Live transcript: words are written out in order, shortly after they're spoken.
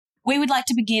We would like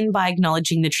to begin by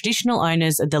acknowledging the traditional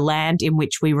owners of the land in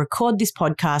which we record this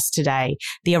podcast today,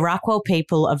 the Arakwal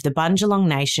people of the Bundjalung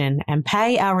Nation, and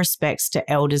pay our respects to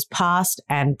elders past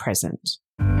and present.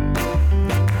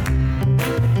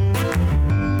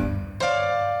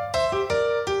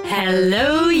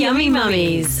 Hello, yummy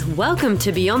mummies. Welcome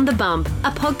to Beyond the Bump,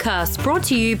 a podcast brought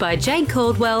to you by Jade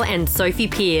Caldwell and Sophie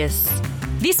Pierce.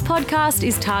 This podcast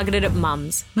is targeted at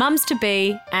mums,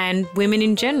 mums-to-be, and women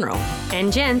in general.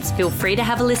 And gents, feel free to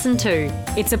have a listen too.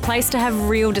 It's a place to have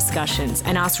real discussions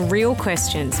and ask real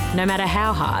questions, no matter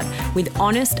how hard, with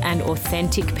honest and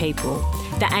authentic people.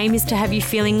 The aim is to have you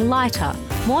feeling lighter,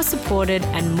 more supported,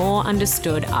 and more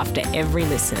understood after every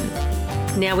listen.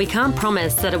 Now, we can't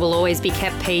promise that it will always be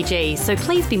kept PG, so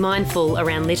please be mindful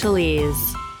around little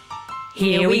ears.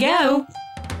 Here we go.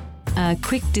 A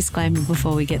quick disclaimer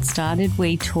before we get started.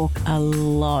 We talk a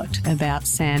lot about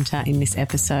Santa in this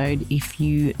episode, if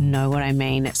you know what I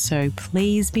mean. So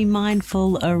please be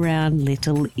mindful around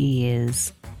little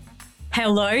ears.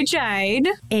 Hello, Jade.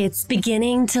 It's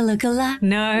beginning to look a lot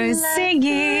No like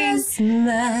singing.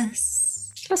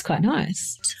 Christmas. That's quite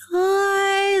nice.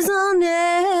 Toys on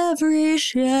every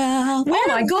shelf. Oh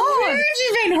my God. Where have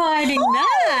you been hiding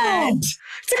that?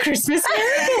 It's a Christmas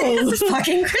miracle. It's a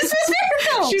fucking Christmas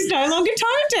miracle. She's no longer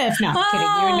tone deaf. No, I'm kidding.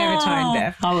 You were never tone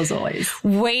deaf. I was always.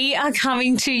 We are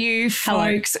coming to you,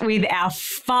 folks, with our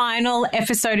final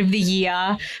episode of the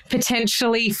year,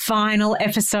 potentially final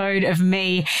episode of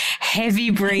me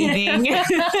heavy breathing.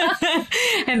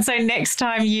 And so next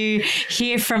time you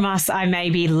hear from us, I may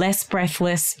be less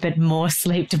breathless, but more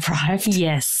sleep deprived.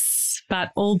 Yes,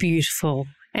 but all beautiful.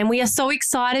 And we are so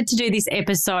excited to do this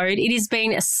episode. It has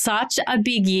been such a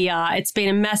big year. It's been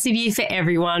a massive year for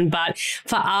everyone, but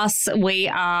for us, we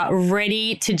are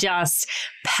ready to just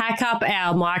pack up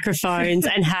our microphones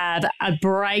and have a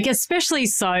break, especially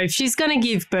Soph. She's going to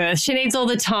give birth. She needs all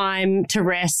the time to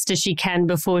rest as she can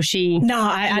before she... No,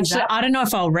 I don't know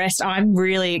if I'll rest. I'm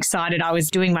really excited. I was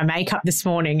doing my makeup this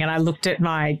morning and I looked at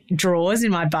my drawers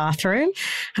in my bathroom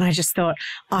and I just thought,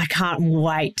 I can't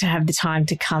wait to have the time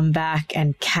to come back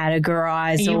and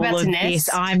categorize all of this.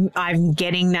 I'm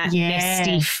getting that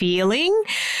nesty feeling.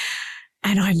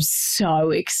 And I'm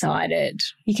so excited.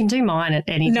 You can do mine at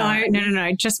any time.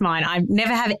 No, just mine. I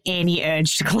never have any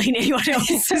urge to clean anyone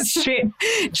else's shit,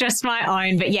 just my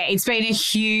own. But yeah, it's been a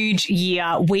huge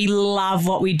year. We love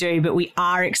what we do, but we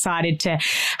are excited to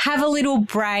have a little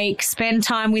break, spend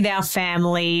time with our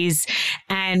families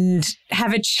and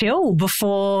have a chill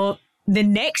before the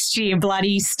next year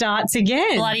bloody starts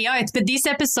again. Bloody oath. But this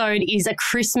episode is a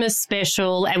Christmas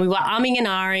special and we were umming and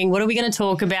ahhing. What are we going to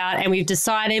talk about? And we've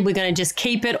decided we're going to just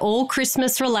keep it all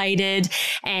Christmas related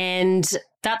and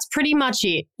that's pretty much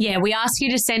it. Yeah, we ask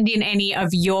you to send in any of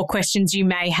your questions you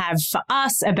may have for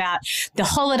us about the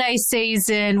holiday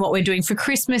season, what we're doing for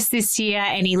Christmas this year,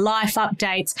 any life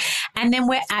updates. And then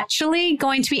we're actually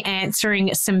going to be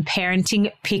answering some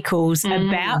parenting pickles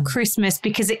about Christmas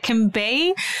because it can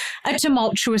be a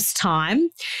tumultuous time.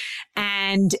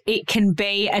 And it can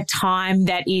be a time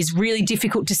that is really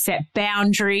difficult to set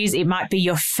boundaries. It might be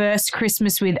your first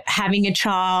Christmas with having a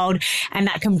child, and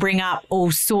that can bring up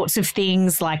all sorts of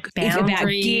things like about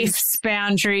gifts,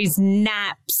 boundaries,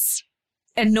 naps,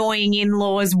 annoying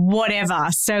in-laws, whatever.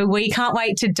 So we can't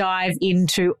wait to dive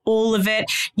into all of it.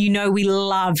 You know we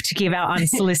love to give our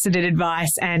unsolicited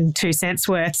advice and 2 cents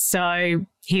worth. So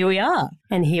here we are.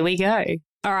 And here we go.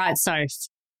 All right, so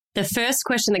the first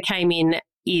question that came in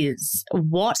is,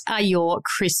 what are your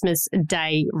Christmas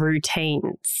Day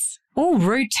routines? Oh,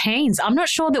 routines. I'm not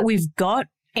sure that we've got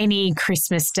any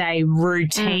Christmas Day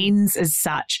routines as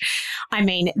such. I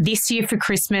mean, this year for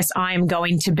Christmas, I am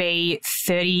going to be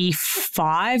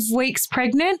 35 weeks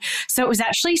pregnant. So it was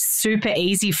actually super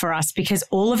easy for us because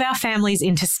all of our family's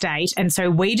interstate. And so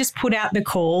we just put out the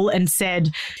call and said,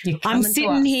 I'm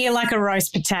sitting here like a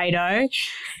roast potato.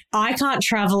 I can't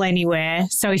travel anywhere.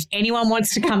 So if anyone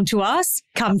wants to come to us,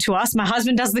 come to us. My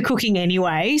husband does the cooking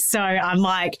anyway. So I'm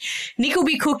like, Nick will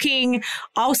be cooking.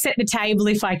 I'll set the table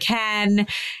if I can.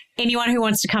 Anyone who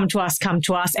wants to come to us, come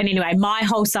to us. And anyway, my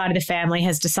whole side of the family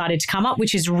has decided to come up,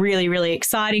 which is really, really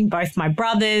exciting. Both my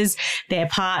brothers, their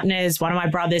partners. One of my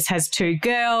brothers has 2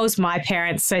 girls, my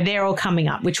parents. So they're all coming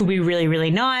up, which will be really, really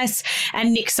nice.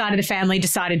 And Nick's side of the family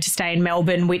decided to stay in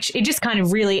Melbourne, which it just kind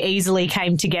of really easily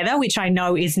came together, which I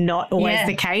know is not always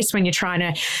the case when you're trying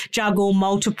to juggle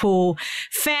multiple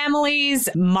families.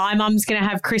 My mum's going to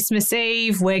have Christmas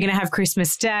Eve. We're going to have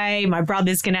Christmas Day. My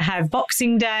brother's going to have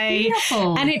Boxing Day.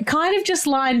 Beautiful. And it kind of just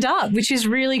lined up, which is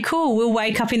really cool. We'll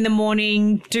wake up in the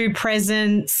morning, do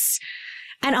presents,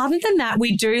 And other than that,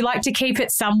 we do like to keep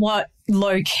it somewhat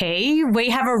low key. We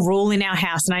have a rule in our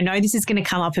house, and I know this is going to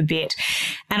come up a bit,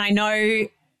 and I know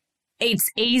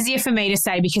it's easier for me to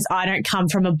say because I don't come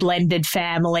from a blended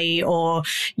family or,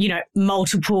 you know,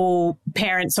 multiple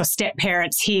parents or step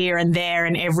parents here and there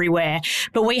and everywhere.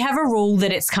 But we have a rule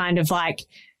that it's kind of like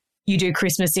you do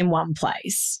Christmas in one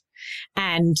place.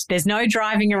 And there's no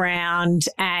driving around.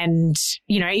 And,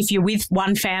 you know, if you're with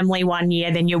one family one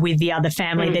year, then you're with the other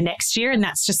family the next year. And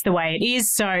that's just the way it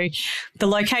is. So the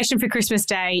location for Christmas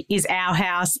Day is our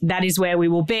house. That is where we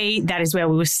will be. That is where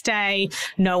we will stay.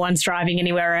 No one's driving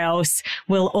anywhere else.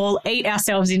 We'll all eat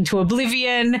ourselves into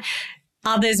oblivion.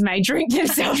 Others may drink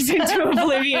themselves into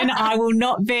oblivion. I will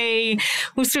not be.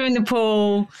 We'll swim in the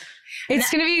pool. It's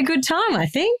going to be a good time, I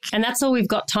think. And that's all we've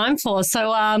got time for. So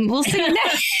we'll see you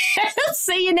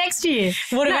see you next year.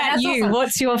 What about you? Awesome.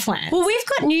 What's your plan? Well, we've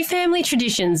got new family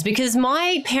traditions because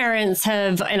my parents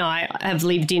and I have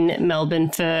lived in Melbourne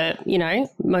for, you know,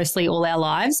 mostly all our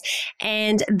lives.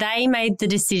 And they made the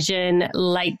decision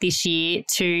late this year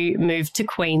to move to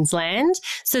Queensland.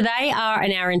 So they are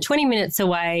an hour and 20 minutes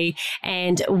away.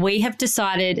 And we have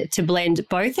decided to blend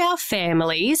both our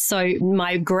families. So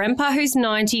my grandpa, who's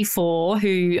 94,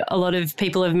 who a lot of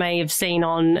people may have seen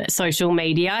on social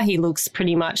media. He looks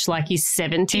pretty much like he's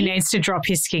 70. He needs to drop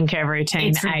his skincare routine.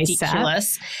 It's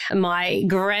ridiculous. My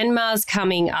grandma's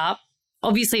coming up.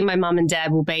 Obviously, my mum and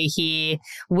dad will be here.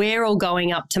 We're all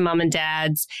going up to mum and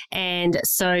dad's, and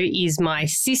so is my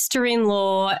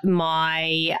sister-in-law,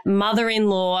 my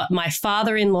mother-in-law, my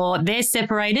father-in-law. They're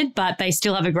separated, but they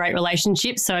still have a great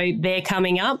relationship, so they're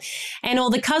coming up, and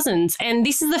all the cousins. And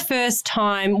this is the first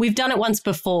time, we've done it once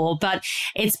before, but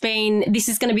this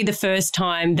is going to be the first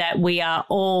time that we are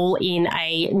all in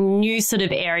a new sort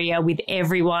of area with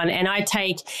everyone. And I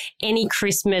take any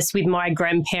Christmas with my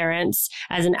grandparents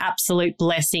as an absolute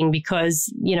blessing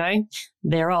because, you know,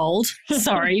 they're old.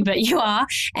 Sorry, but you are.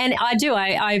 And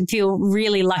I feel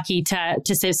really lucky to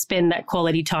spend that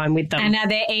quality time with them. And are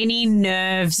there any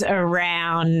nerves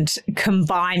around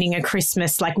combining a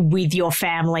Christmas like with your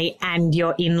family and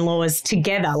your in-laws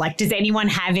together? Like, does anyone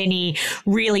have any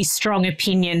really strong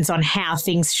opinions on how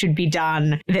things should be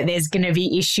done, that there's going to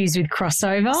be issues with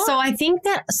crossover? So I think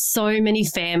that so many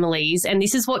families, and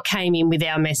this is what came in with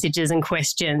our messages and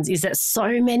questions, is that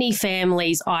so many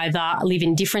families either live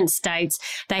in different states.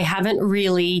 They haven't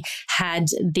really had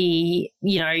the,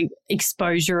 you know,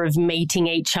 exposure of meeting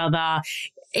each other.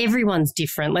 Everyone's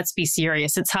different. Let's be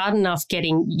serious. It's hard enough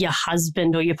getting your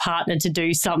husband or your partner to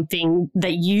do something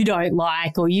that you don't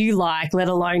like or you like, let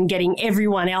alone getting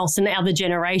everyone else and other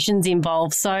generations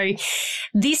involved. So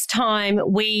this time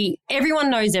everyone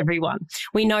knows everyone.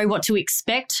 We know what to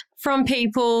expect from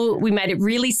people. We made it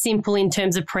really simple in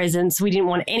terms of presents. We didn't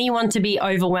want anyone to be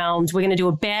overwhelmed. We're going to do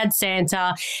a bad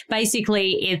Santa.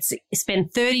 Basically, it's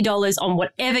spend $30 on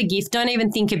whatever gift. Don't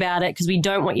even think about it because we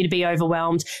don't want you to be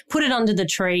overwhelmed. Put it under the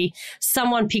tree.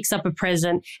 Someone picks up a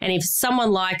present, and if someone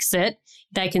likes it,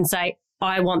 they can say,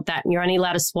 I want that, and you're only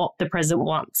allowed to swap the present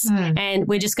once. And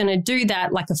we're just going to do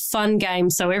that like a fun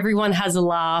game so everyone has a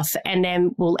laugh, and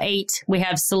then we'll eat. We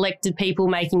have selected people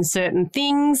making certain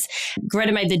things.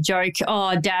 Greta made the joke,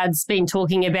 Dad's been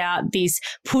talking about this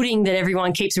pudding that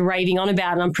everyone keeps raving on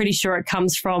about, and I'm pretty sure it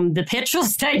comes from the petrol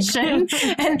station.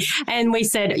 and we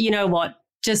said, you know what?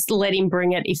 Just let him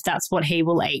bring it if that's what he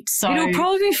will eat. So it'll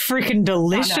probably be freaking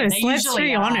delicious. Let's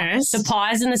be honest. The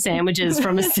pies and the sandwiches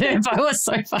from a servo are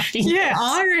so fucking good.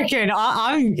 I reckon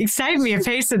I'm save me a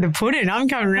piece of the pudding. I'm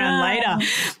coming around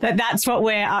later. That's what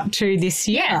we're up to this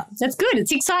year. Yeah, that's good.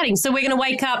 It's exciting. So we're going to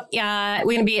wake up. We're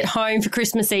going to be at home for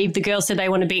Christmas Eve. The girls said they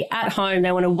want to be at home.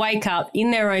 They want to wake up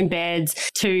in their own beds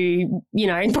to, you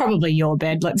know. Probably your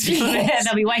bed, let's be honest. Yeah,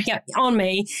 they'll be waking up on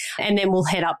me, and then we'll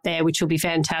head up there, which will be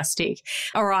fantastic.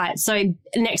 All right. So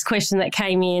next question that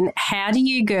came in, how do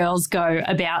you girls go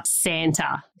about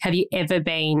Santa? Have you ever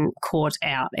been caught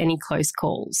out? Any close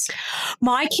calls?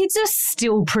 My kids are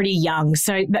still pretty young.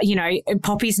 So, you know,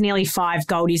 Poppy's nearly 5,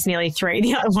 Goldie's nearly 3.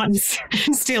 The other one's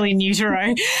still in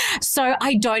utero. So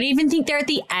I don't even think they're at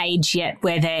the age yet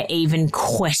where they're even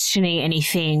questioning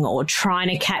anything or trying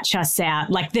to catch us out.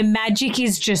 Like the magic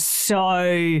is just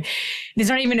so, there's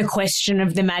not even a question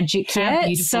of the magic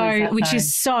yet. So, which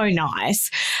is so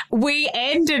nice. We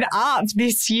ended up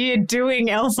this year doing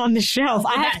Elf on the Shelf.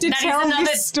 I have to tell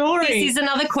this story. This is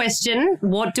another question.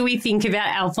 What do we think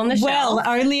about Elf on the Shelf? Well,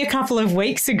 only a couple of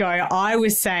weeks ago, I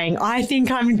was saying, I think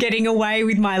I'm getting away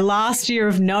with my last year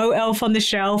of no Elf on the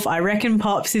Shelf. I reckon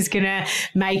Pops is going to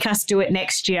make us do it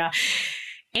next year.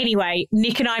 Anyway,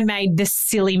 Nick and I made the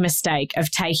silly mistake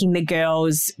of taking the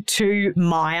girls to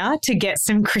Maya to get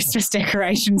some Christmas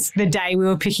decorations the day we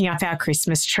were picking up our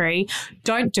Christmas tree.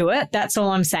 Don't do it. That's all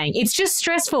I'm saying. It's just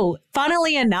stressful.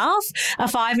 Funnily enough, a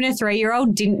 5 and a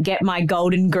 3-year-old didn't get my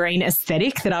golden green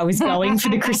aesthetic that I was going for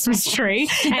the Christmas tree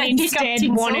and instead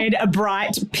wanted a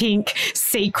bright pink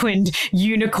sequined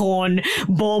unicorn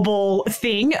bauble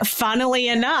thing. Funnily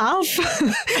enough,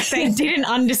 they didn't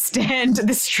understand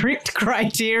the strict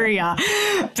criteria.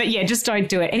 But yeah, just don't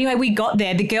do it. Anyway, we got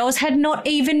there. The girls had not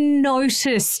even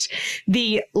noticed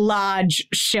the large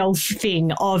shelf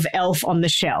thing of Elf on the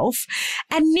Shelf.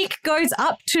 And Nick goes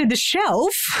up to the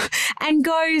shelf and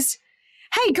goes,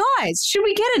 "Hey guys, should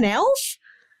we get an elf?"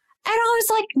 And I was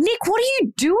like, "Nick, what are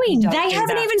you doing? They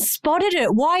haven't even spotted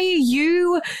it. Why are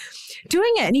you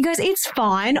doing it?" And he goes, "It's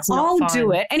fine. I'll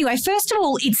do it." Anyway, first of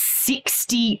all, it's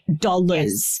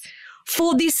 $60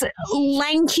 for this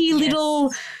lanky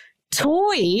little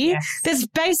toy that's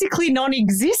basically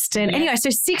non-existent. Anyway, so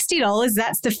 $60,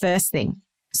 that's the first thing.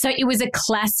 So it was a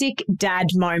classic dad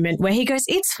moment where he goes,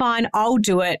 "It's fine. I'll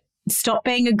do it. Stop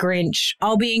being a Grinch.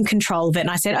 I'll be in control of it." And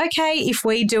I said, "Okay, if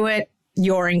we do it,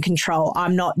 you're in control.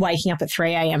 I'm not waking up at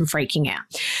 3 a.m. freaking out."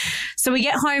 So we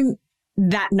get home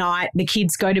that night, the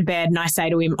kids go to bed and I say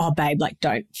to him, "Oh, babe, like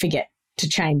don't forget to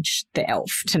change the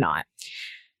elf tonight."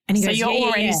 And he goes, you're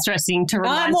already stressing to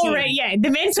remind I'm already, the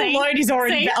mental load is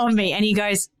already on me. And he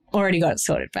goes, "Already got it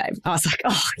sorted, babe." I was like,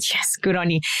 "Oh, yes, good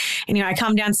on you." Anyway, I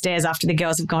come downstairs after the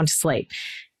girls have gone to sleep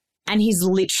and he's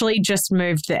literally just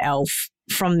moved the elf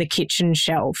from the kitchen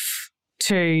shelf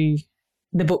to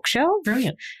the bookshelf.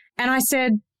 Brilliant. And I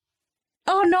said,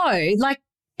 "Oh, no, like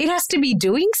it has to be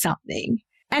doing something."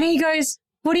 And he goes,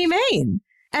 "What do you mean?"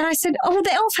 And I said, "Oh, well,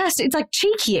 the elf has to, it's like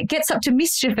cheeky. It gets up to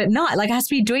mischief at night. Like it has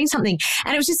to be doing something."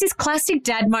 And it was just this classic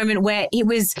dad moment where it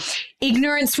was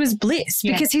ignorance was bliss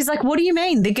because he's like, "What do you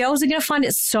mean? The girls are going to find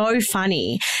it so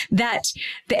funny that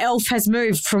the elf has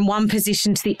moved from one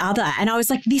position to the other." And I was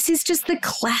like, this is just the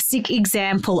classic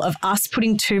example of us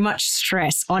putting too much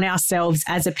stress on ourselves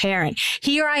as a parent.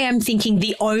 Here I am thinking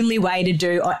the only way to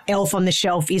do Elf on the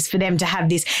Shelf is for them to have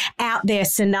this out there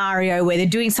scenario where they're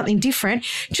doing something different.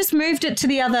 Just moved it to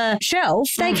the other shelf.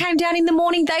 They came down in the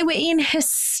morning. They were in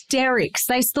hysterics.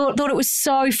 They thought it was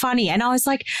so funny. And I was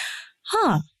like,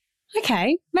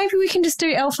 okay, maybe we can just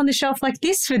do Elf on the Shelf like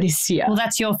this for this year. Well,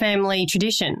 that's your family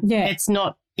tradition. Yeah. It's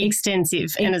not extensive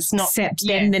and it's not. Except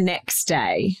then the next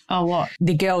day. Oh, what?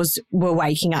 The girls were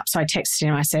waking up. So I texted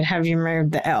him. I said, "Have you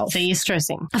moved the elf?" So you're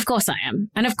stressing. Of course I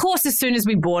am. And of course, as soon as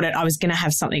we bought it, I was going to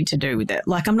have something to do with it.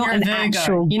 Like I'm not You're an a Virgo.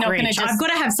 actual You're not Grinch. gonna just- I've got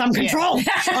to have some control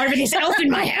over this elf in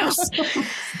my house.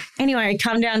 Anyway, I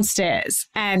come downstairs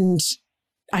and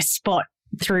I spot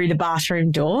through the bathroom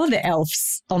door the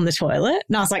elf's on the toilet.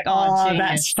 And I was like, oh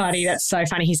that's funny. That's so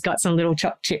funny. He's got some little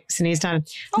choc chips and he's done.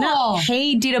 No,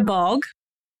 he did a bog.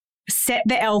 Set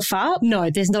the elf up. No,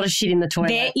 there's not a shit in the toilet.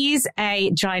 There is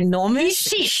a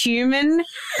ginormous human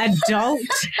adult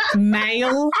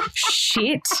male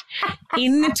shit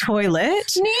in the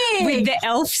toilet with the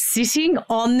elf sitting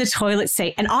on the toilet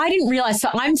seat. And I didn't realize. So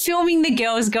I'm filming the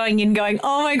girls going in going,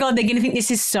 oh my God, they're going to think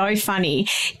this is so funny.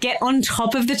 Get on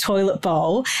top of the toilet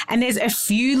bowl and there's a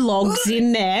few logs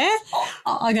in there.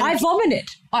 I vomited.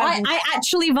 I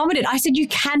actually vomited. I said, you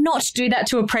cannot do that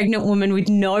to a pregnant woman with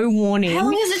no warning. How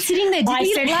long is it sitting there? Did I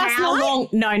he said, last how night? long?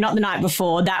 No, not the night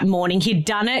before, that morning. He'd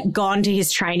done it, gone to his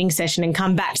training session and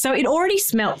come back. So it already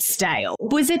smelt stale.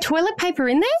 Was there toilet paper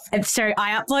in there? And so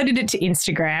I uploaded it to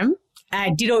Instagram. I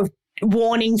did a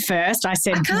warning first. I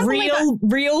said,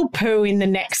 real poo in the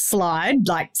next slide.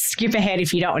 Like skip ahead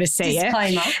if you don't want to see it.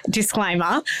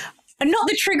 Disclaimer. Not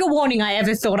the trigger warning I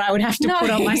ever thought I would have to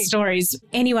put on my stories.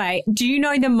 Anyway, do you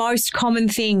know the most common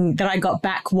thing that I got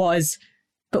back was,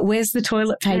 but where's the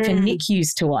toilet paper Nick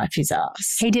used to wipe his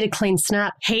ass? He did a clean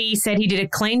snap. He said he did a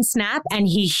clean snap and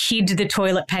he hid the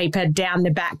toilet paper down the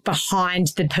back behind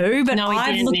the poo. But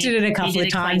I've looked at it a couple of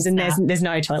times and there's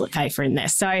no toilet paper in there.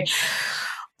 So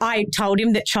I told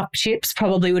him that choc chips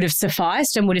probably would have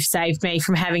sufficed and would have saved me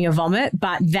from having a vomit,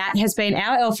 but that has been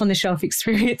our Elf on the Shelf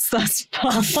experience thus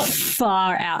far.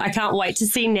 Far out. I can't wait to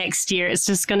see next year. It's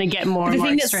just going to get more and more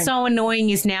extreme. The thing that's so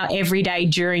annoying is now every day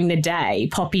during the day,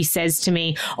 Poppy says to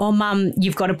me, oh, Mum,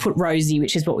 you've got to put Rosie,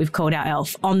 which is what we've called our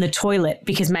elf, on the toilet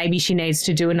because maybe she needs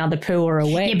to do another poo or a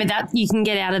wee. Yeah, but that you can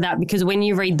get out of that because when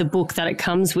you read the book that it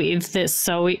comes with, the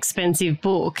So Expensive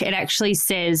book, it actually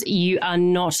says you are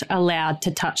not allowed to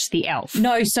touch the elf.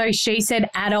 No, so she said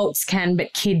adults can,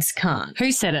 but kids can't.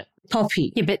 Who said it?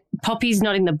 Poppy. Yeah, but Poppy's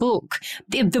not in the book.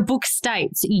 The book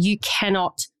states you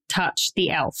cannot touch the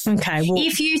elf. Okay. Well,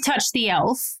 if you touch the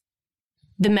elf,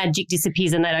 the magic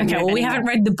disappears and they don't Okay, move well, we anymore. haven't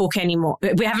read the book anymore.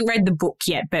 We haven't read the book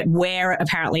yet, but we're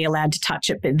apparently allowed to touch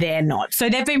it, but they're not. So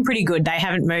they've been pretty good. They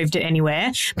haven't moved it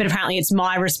anywhere, but apparently it's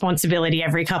my responsibility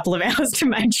every couple of hours to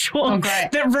make sure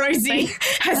that Rosie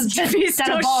has pissed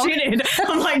or shitted.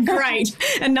 I'm like, great,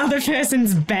 another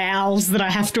person's bowels that I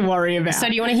have to worry about. So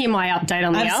do you want to hear my update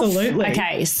on the elf? Absolutely.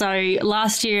 Okay, so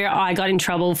last year I got in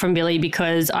trouble from Billy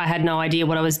because I had no idea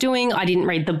what I was doing. I didn't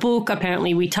read the book.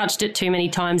 Apparently we touched it too many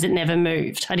times. It never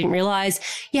moved. I didn't realise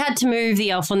you had to move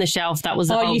the elf on the shelf. That was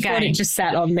the whole you game. thought it just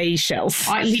sat on the shelf.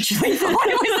 I literally thought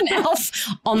it was an elf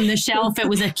on the shelf. It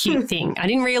was a cute thing. I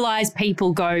didn't realise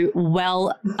people go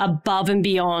well above and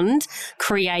beyond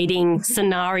creating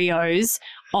scenarios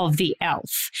of the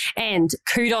elf. And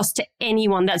kudos to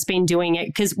anyone that's been doing it,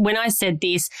 because when I said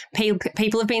this,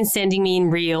 people have been sending me in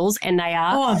reels and they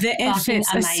are the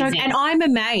efforts are so, amazing. and I'm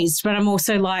amazed, but I'm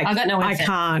also like, I got no I effort.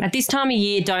 can't. At this time of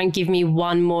year, don't give me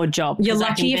one more job. You're 'cause I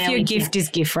lucky can if your barely gift is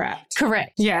gift wrapped.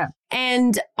 Correct. Yeah.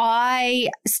 And I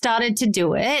started to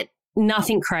do it.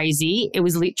 Nothing crazy. It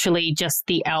was literally just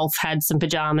the elf had some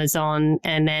pajamas on,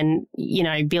 and then, you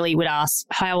know, Billy would ask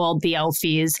how old the elf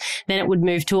is. Then it would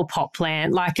move to a pot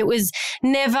plant. Like, it was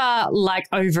never like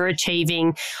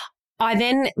overachieving. I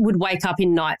then would wake up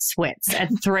in night sweats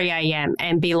at 3 a.m.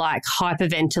 and be like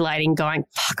hyperventilating, going,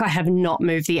 fuck, I have not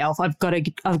moved the elf. I've got to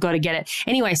get it.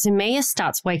 Anyway, so Mia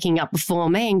starts waking up before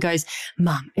me and goes,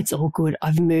 Mum, it's all good.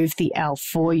 I've moved the elf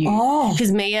for you.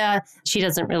 Because Mia, she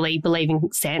doesn't really believe in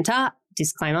Santa.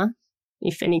 Disclaimer,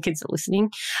 if any kids are listening.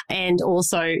 And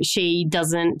also she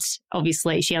doesn't,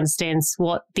 obviously she understands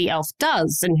what the elf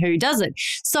does and who does it.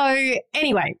 So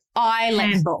anyway, I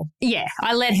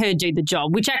let her do the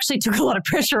job, which actually took a lot of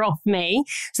pressure off me.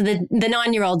 So the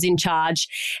 9-year-old's in charge.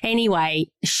 Anyway,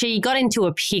 she got into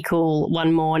a pickle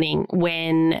one morning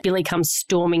when Billy comes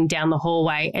storming down the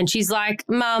hallway and she's like,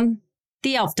 Mum,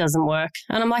 the elf doesn't work.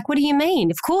 And I'm like, what do you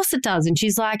mean? Of course it does. And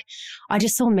she's like, I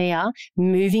just saw Mia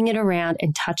moving it around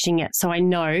and touching it. So I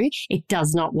know it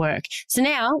does not work. So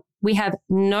now we have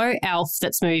no elf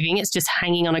that's moving. It's just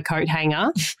hanging on a coat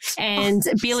hanger and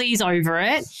Billy's over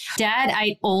it. Dad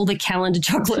ate all the calendar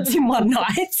chocolates in one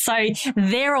night. So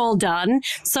they're all done.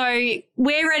 So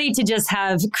we're ready to just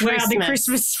have Christmas. Wow, the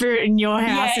Christmas spirit in your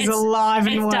house is alive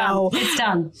and well. It's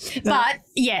done. But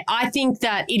yeah, I think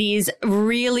that it is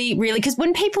really, really, because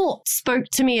when people spoke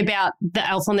to me about the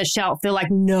elf on the shelf, they're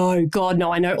like, no, God,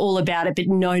 no, I know all about it, but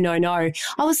no. I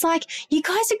was like, you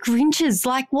guys are Grinches.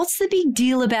 Like, what's the big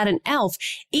deal about an elf?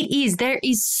 It is. There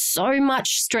is so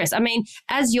much stress. I mean,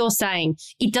 as you're saying,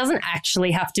 it doesn't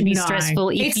actually have to be stressful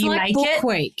if you make it. It's like book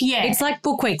week. Yeah. It's like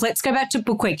book week. Let's go back to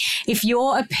book week. If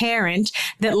you're a parent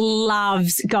that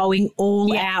loves going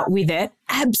all out with it,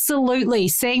 absolutely.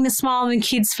 Seeing the smile on the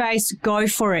kid's face, go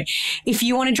for it. If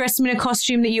you want to dress them in a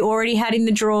costume that you already had in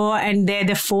the drawer and they're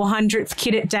the 400th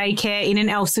kid at daycare in an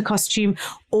Elsa costume,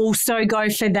 also go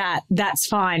for that. That's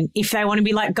fine. If they want to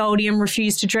be like Goldie and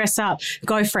refuse to dress up,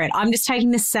 go for it. I'm just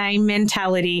taking the same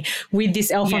mentality with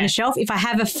this elf on the shelf. If I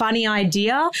have a funny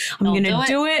idea, I'm going to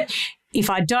do it. If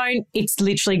I don't, it's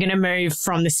literally going to move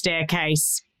from the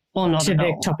staircase to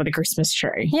the top of the Christmas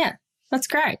tree. Yeah. That's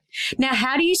great. Now,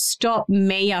 how do you stop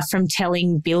Mia from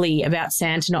telling Billy about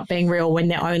Santa not being real when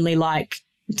they're only like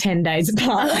 10 days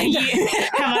apart?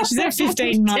 How much is it?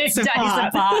 15 months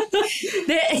apart.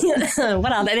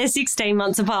 What are they? They're 16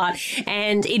 months apart.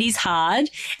 And it is hard.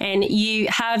 And you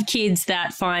have kids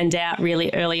that find out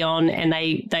really early on and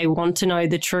they want to know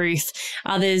the truth.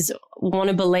 Others want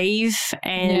to believe.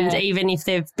 And even if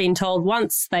they've been told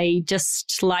once, they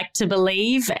just like to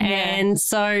believe. Yeah. And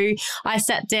so I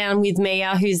sat down with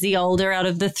Mia, who's the older out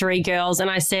of the 3 girls,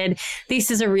 and I said, this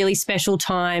is a really special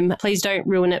time. Please don't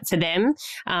ruin it for them.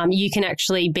 You can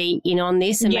actually be in on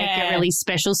this and make it really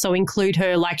special. So include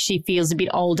her like she feels a bit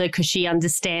older because she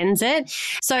understands it.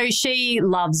 So she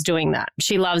loves doing that.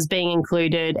 She loves being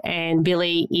included, and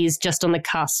Billy is just on the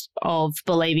cusp of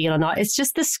believing it or not. It's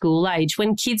just the school age.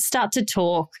 When kids start to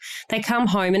talk, they come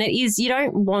home, and it is, you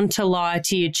don't want to lie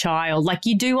to your child. Like,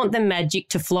 you do want the magic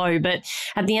to flow, but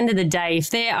at the end of the day, if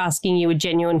they're asking you a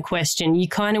genuine question, you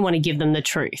kind of want to give them the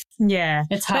truth. Yeah.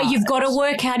 It's hard. But you've got to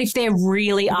work out if they're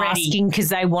really asking because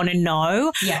they want to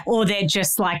know, or they're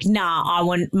just like, nah, I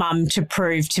want Mum to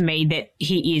prove to me that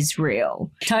he is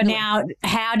real. Totally. Now,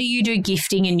 how do you do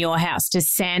gifting in your house? Does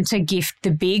Santa gift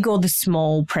the big or the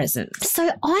small presents? So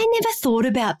I never thought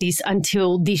about this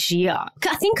until this year.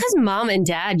 I think because Mum and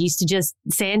Dad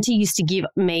Santa used to give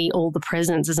me all the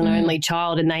presents as an only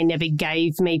child, and they never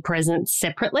gave me presents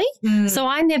separately. So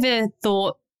I never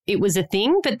thought it was a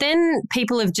thing. But then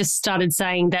people have just started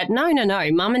saying that, no,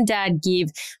 mum and dad give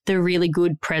the really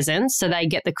good presents so they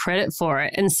get the credit for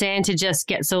it. And Santa just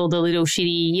gets all the little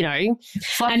shitty,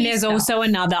 And there's stuff. also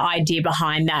another idea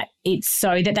behind that. It's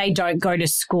so that they don't go to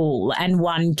school and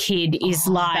one kid is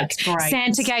like,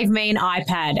 Santa gave me an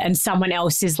iPad, and someone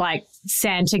else is like,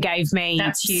 Santa gave me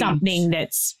something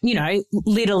that's,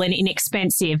 little and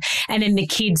inexpensive. And then the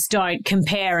kids don't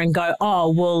compare and go,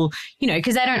 oh, well,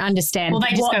 because they don't understand they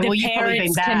just what go, the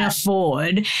parents can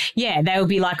afford. Yeah, they'll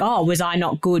be like, oh, was I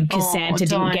not good because Santa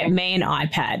didn't get me an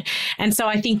iPad? And so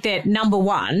I think that number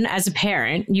one, as a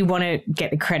parent, you want to get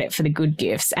the credit for the good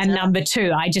gifts. And number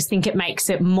two, I just think it makes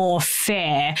it more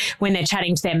fair when they're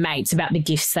chatting to their mates about the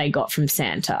gifts they got from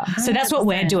Santa. 100%. So that's what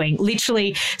we're doing.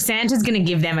 Literally, Santa's going to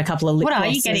give them a couple of lip glosses. What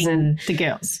are you getting the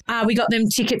girls? We got them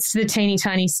tickets to the Teeny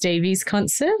Tiny Stevies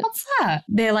concert. What's that?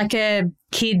 They're like a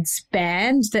kids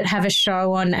band that have a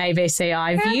show on ABC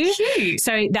iView. How cute.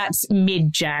 So that's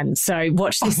mid-Jan. So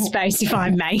watch this space if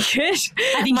I make it.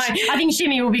 I think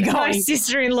Shimmy will be going. My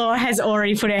sister-in-law has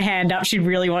already put her hand up. She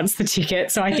really wants the ticket.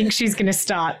 So I think she's going to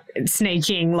start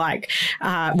sneaking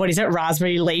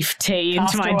raspberry leaf tea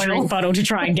into my drink bottle to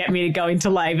try and get me to go into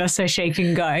labour so she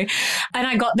can go. And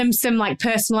I got them some like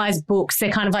personalised books.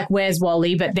 They're kind of like Where's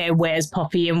Wally, but they're Where's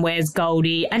Poppy and Where's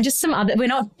Goldie, and just some other. We're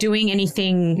not doing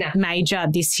anything major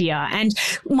this year. And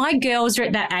my girls are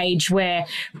at that age where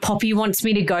Poppy wants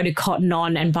me to go to Cotton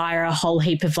On and buy her a whole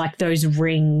heap of like those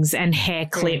rings and hair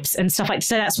clips and stuff like that.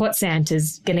 So that's what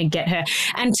Santa's going to get her.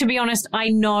 And to be honest, I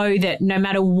know that no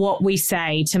matter what we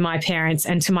say to my parents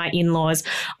and to my in-laws,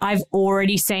 I've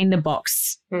already seen the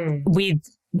box with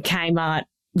Kmart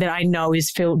that I know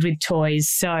is filled with toys.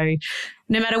 So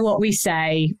no matter what we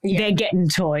say, they're getting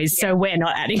toys. So we're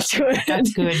not adding to it.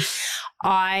 That's good.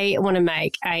 I want to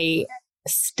make a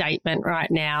statement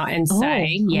right now and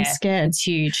say, I'm scared. It's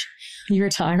huge. You're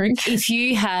retiring? If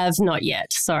you have, not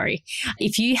yet, sorry.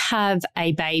 If you have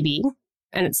a baby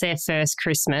and it's their first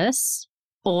Christmas,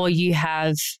 or you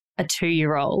have a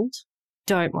 2-year-old,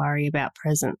 don't worry about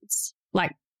presents.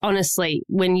 Like, honestly,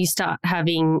 when you start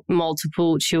having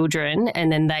multiple children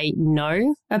and then they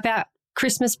know about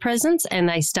Christmas presents and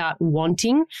they start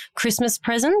wanting Christmas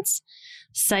presents,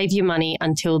 save your money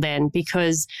until then,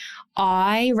 because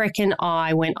I reckon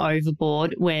I went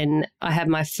overboard when I had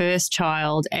my first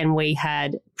child and we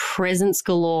had presents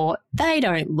galore. They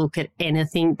don't look at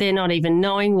anything. They're not even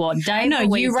knowing what day of the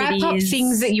week you wrap up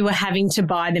things that you were having to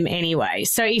buy them anyway.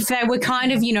 So if they were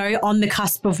kind of, on the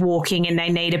cusp of walking and they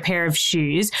need a pair of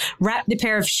shoes, wrap the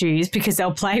pair of shoes because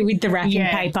they'll play with the wrapping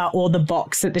paper or the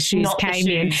box that the shoes came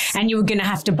in, and you were going to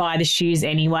have to buy the shoes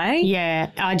anyway.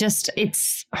 Yeah, and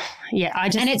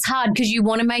it's hard because you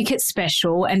want to make it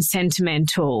special and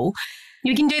sentimental.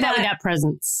 You can do that without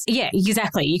presents. Yeah,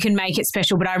 exactly. You can make it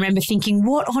special. But I remember thinking,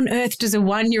 what on earth does a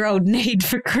 1-year-old need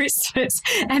for Christmas?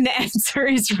 And the answer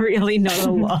is really not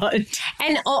a lot.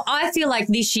 And I feel like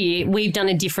this year we've done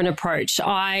a different approach.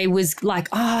 I was like,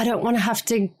 I don't want to have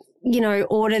to,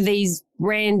 order these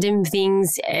random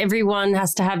things. Everyone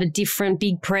has to have a different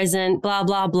big present, blah,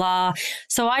 blah, blah.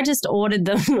 So I just ordered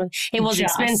them. It was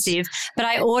expensive, but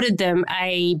I ordered them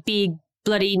a big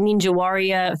bloody Ninja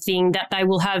Warrior thing that they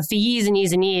will have for years and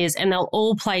years and years, and they'll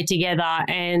all play together.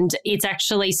 And it's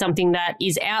actually something that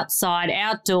is outside,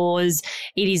 outdoors.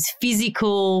 It is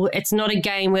physical. It's not a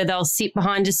game where they'll sit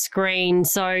behind a screen.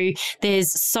 So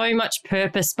there's so much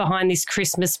purpose behind this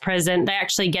Christmas present. They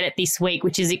actually get it this week,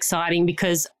 which is exciting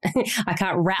because I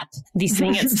can't wrap this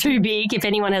thing. It's too big. If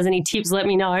anyone has any tips, let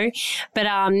me know. But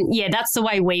that's the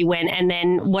way we went. And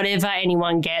then whatever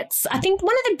anyone gets. I think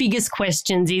one of the biggest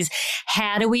questions is,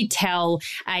 how do we tell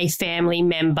a family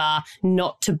member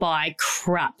not to buy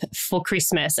crap for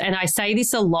Christmas? And I say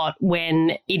this a lot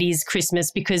when it is Christmas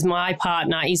because my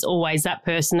partner is always that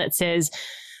person that says,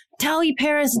 tell your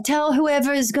parents, tell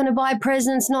whoever is going to buy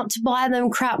presents not to buy them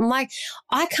crap. I'm like,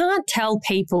 I can't tell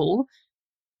people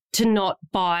to not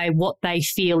buy what they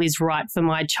feel is right for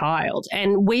my child.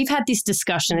 And we've had this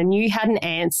discussion and you had an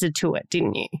answer to it,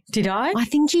 didn't you? Did I? I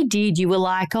think you did. You were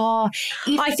like, I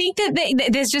think that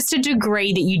there's just a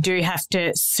degree that you do have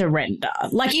to surrender.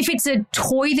 Like if it's a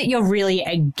toy that you're really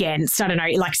against, I don't know,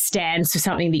 like stands for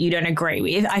something that you don't agree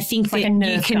with, I think like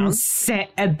that you can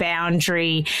set a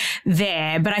boundary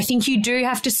there. But I think you do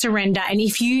have to surrender. And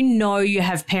if you know you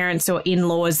have parents or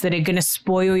in-laws that are going to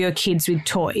spoil your kids with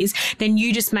toys, then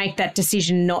you just make make that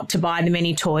decision not to buy them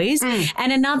any toys.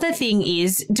 And another thing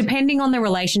is, depending on the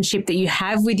relationship that you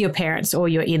have with your parents or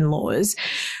your in-laws,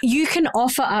 you can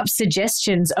offer up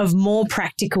suggestions of more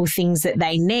practical things that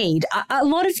they need. A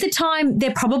lot of the time,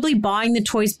 they're probably buying the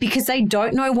toys because they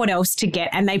don't know what else to get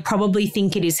and they probably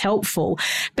think it is helpful.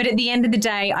 But at the end of the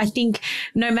day, I think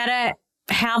no matter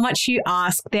how much you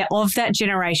ask, they're of that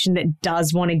generation that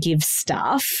does want to give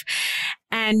stuff.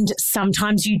 And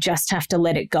sometimes you just have to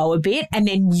let it go a bit and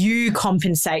then you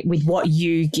compensate with what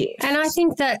you give. And I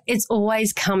think that it's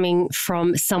always coming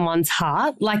from someone's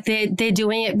heart. Like they're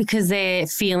doing it because they're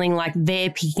feeling like they're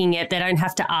picking it. They don't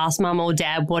have to ask mum or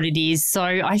dad what it is. So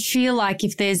I feel like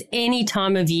if there's any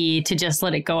time of year to just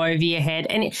let it go over your head.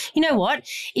 And you know what?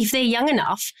 If they're young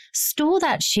enough, store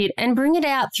that shit and bring it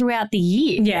out throughout the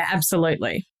year. Yeah,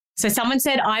 absolutely. So someone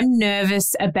said, I'm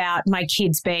nervous about my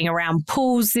kids being around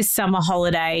pools this summer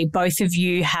holiday. Both of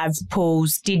you have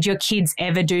pools. Did your kids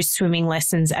ever do swimming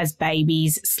lessons as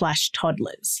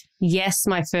babies/toddlers? Yes,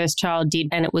 my first child did,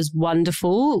 and it was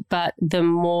wonderful. But the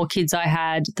more kids I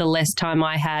had, the less time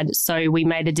I had. So we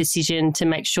made a decision to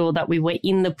make sure that we were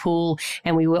in the pool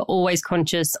and we were always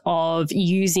conscious of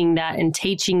using that and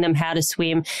teaching them how to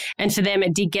swim. And for them,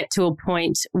 it did get to a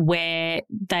point where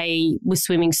they were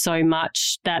swimming so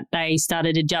much that they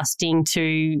started adjusting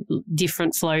to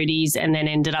different floaties and then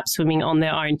ended up swimming on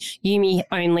their own. Yumi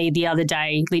only the other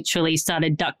day literally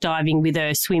started duck diving with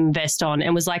her swim vest on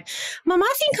and was like, Mum,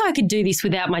 I think I could do this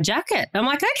without my jacket. I'm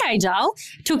like, okay, Dal.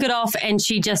 Took it off and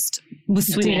she just was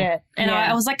swimming. And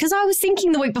I was like, because I was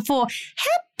thinking the week before,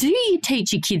 how do you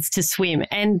teach your kids to swim?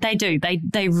 And they do.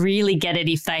 They really get it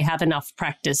if they have enough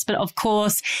practice. But of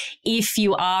course, if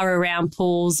you are around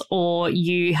pools or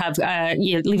you have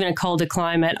you live in a colder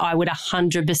climate, I would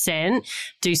 100%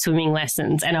 do swimming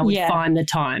lessons and I would find the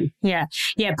time. Yeah.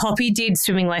 Poppy did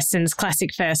swimming lessons,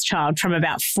 classic first child, from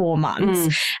about 4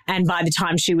 months. And by the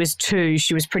time she was 2,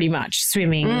 she was pretty much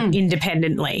swimming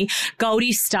independently.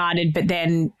 Goldie started, but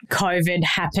then COVID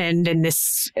happened and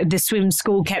the swim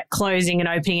school kept closing and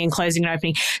opening and closing and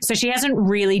opening. So she hasn't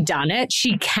really done it.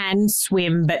 She can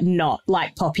swim, but not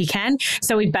like Poppy can.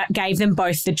 So we gave them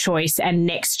both the choice. And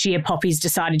next year, Poppy's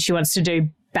decided she wants to do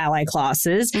ballet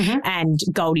classes and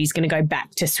Goldie's going to go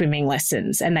back to swimming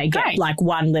lessons and they get like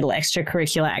one little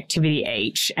extracurricular activity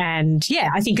each. And yeah,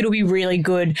 I think it'll be really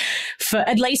good for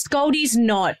at least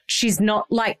she's not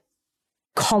like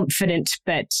confident,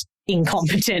 but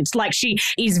incompetent. Like she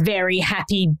is very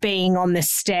happy being on the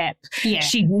step. Yeah.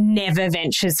 She never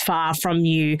ventures far from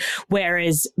you.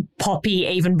 Whereas Poppy,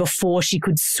 even before she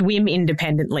could swim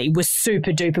independently, was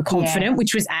super duper confident,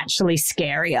 which was actually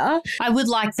scarier. I would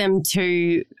like them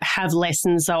to have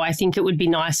lessons though. I think it would be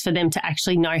nice for them to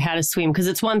actually know how to swim because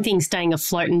it's one thing staying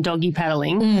afloat and doggy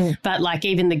paddling, but like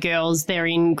even the girls, they're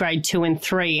in grade 2 and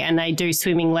 3 and they do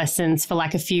swimming lessons for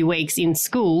like a few weeks in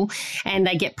school and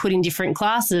they get put in different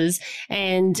classes.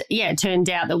 And yeah, it turned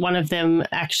out that one of them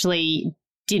actually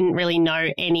didn't really know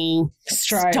any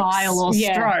style or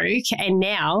stroke. And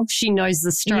now she knows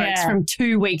the strokes from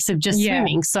 2 weeks of just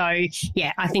swimming. So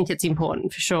yeah, I think it's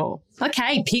important for sure.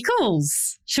 Okay,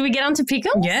 pickles. Should we get on to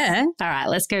pickles? Yeah. All right,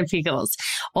 let's go pickles.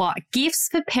 Or gifts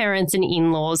for parents and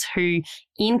in-laws who,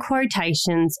 in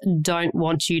quotations, don't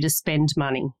want you to spend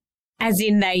money. As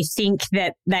in they think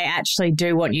that they actually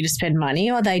do want you to spend money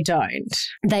or they don't?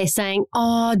 They're saying,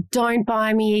 oh, don't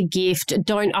buy me a gift. I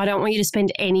don't want you to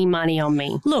spend any money on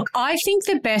me. Look, I think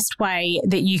the best way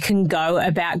that you can go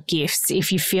about gifts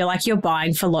if you feel like you're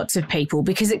buying for lots of people,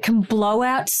 because it can blow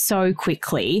out so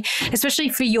quickly, especially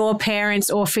for your parents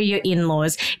or for your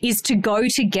in-laws, is to go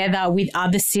together with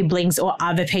other siblings or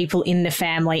other people in the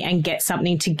family and get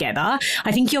something together.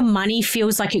 I think your money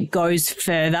feels like it goes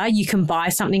further. You can buy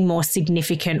something more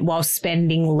significant while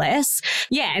spending less.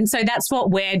 Yeah, and so that's what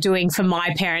we're doing for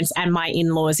my parents and my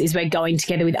in-laws is we're going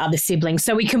together with other siblings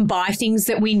so we can buy things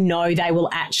that we know they will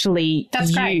actually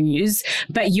use,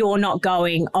 but you're not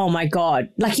going, oh my God,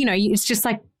 like, you know, it's just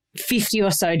like $50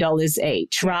 or so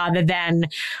each rather than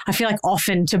I feel like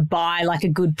often to buy like a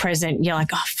good present, you're like,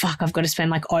 oh, fuck, I've got to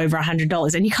spend like over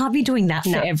 $100 and you can't be doing that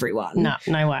for everyone.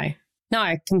 No way. No,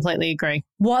 I completely agree.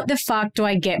 What the fuck do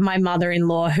I get my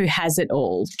mother-in-law who has it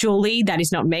all? Julie, that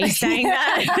is not me saying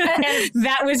that.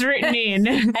 That was written in.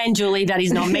 And Julie, that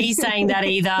is not me saying that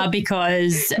either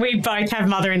because we both have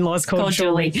mother-in-laws called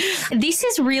Julie. This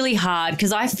is really hard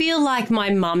because I feel like my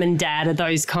mum and dad are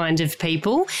those kind of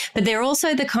people, but they're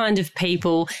also the kind of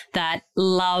people that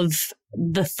love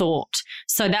the thought.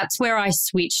 So that's where I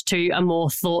switched to a more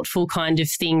thoughtful kind of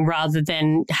thing rather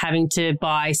than having to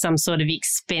buy some sort of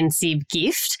expensive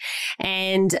gift.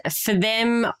 And for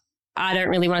them, I don't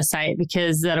really want to say it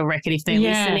because that'll wreck it if they're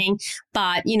listening.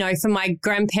 But, you know, for my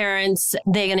grandparents,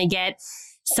 they're going to get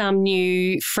some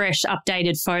new, fresh,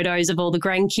 updated photos of all the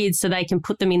grandkids so they can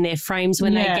put them in their frames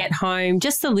when they get home.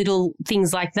 Just the little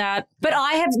things like that. But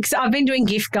I've been doing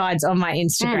gift guides on my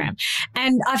Instagram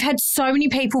and I've had so many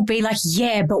people be like,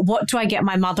 yeah, but what do I get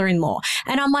my mother-in-law?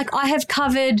 And I'm like, I have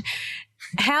covered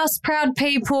house proud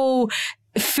people,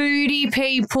 foodie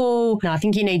people. No, I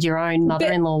think you need your own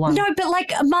mother-in-law one. No, but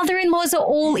like mother-in-laws are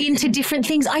all into different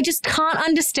things. I just can't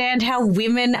understand how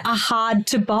women are hard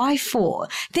to buy for.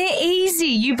 They're easy.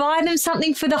 You buy them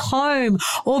something for the home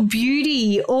or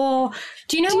beauty or...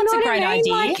 Do you know what's a great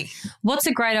idea? Like, what's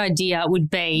a great idea would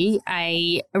be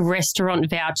a restaurant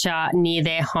voucher near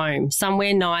their home,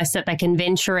 somewhere nice that they can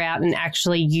venture out and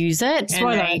actually use it.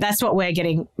 That's what we're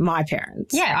getting my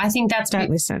parents. Yeah, I think that's... Don't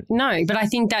listen. No, but I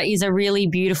think that is a really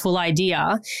beautiful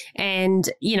idea and,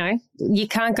 you know, you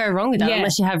can't go wrong with that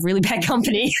unless you have really bad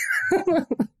company.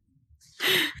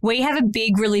 We have a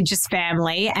big religious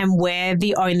family and we're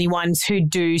the only ones who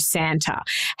do Santa.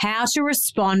 How to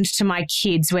respond to my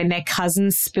kids when their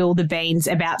cousins spill the beans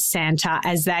about Santa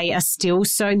as they are still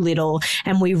so little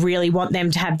and we really want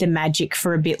them to have the magic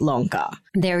for a bit longer.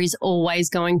 There is always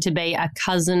going to be a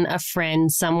cousin, a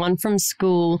friend, someone from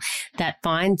school that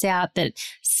finds out that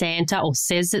Santa or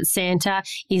says that Santa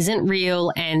isn't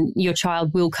real and your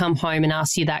child will come home and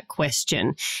ask you that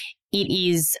question. It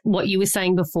is what you were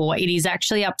saying before. It is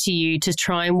actually up to you to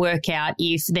try and work out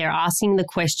if they're asking the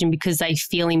question because they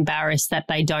feel embarrassed that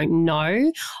they don't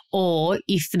know or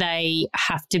if they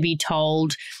have to be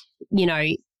told, you know,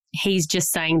 he's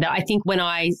just saying that. I think when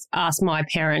I asked my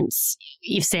parents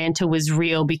if Santa was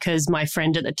real because my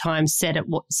friend at the time said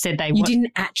you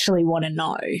didn't actually want to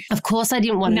know. Of course I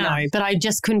didn't want to know, but I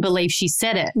just couldn't believe she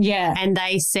said it. Yeah. And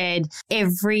they said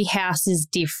every house is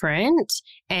different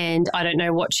and I don't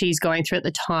know what she's going through at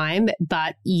the time,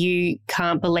 but you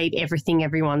can't believe everything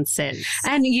everyone says.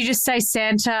 And you just say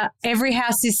Santa, every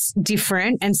house is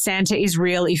different and Santa is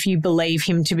real if you believe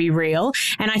him to be real.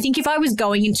 And I think if I was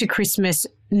going into Christmas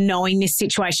knowing this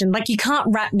situation, like you can't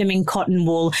wrap them in cotton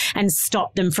wool and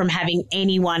stop them from having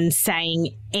anyone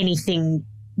saying anything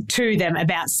to them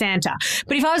about Santa.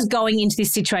 But if I was going into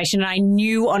this situation and I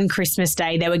knew on Christmas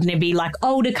Day there were going to be like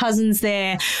older cousins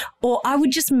there, or I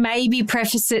would just maybe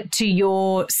preface it to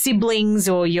your siblings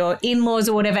or your in-laws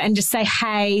or whatever and just say,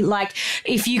 hey, like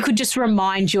if you could just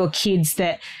remind your kids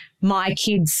that my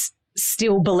kids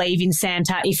still believe in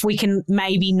Santa, if we can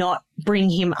maybe not bring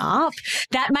him up.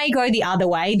 That may go the other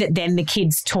way, that then the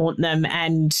kids taunt them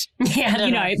and,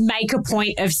 make a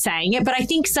point of saying it. But I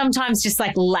think sometimes just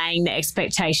like laying the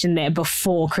expectation there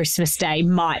before Christmas Day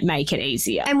might make it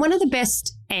easier. And one of the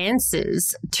best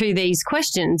answers to these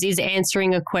questions is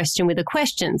answering a question with a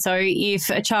question. So if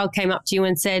a child came up to you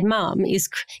and said, Mum, is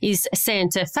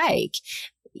Santa fake?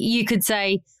 You could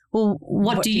say, well,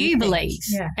 what do you believe?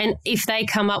 Yeah. And if they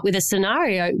come up with a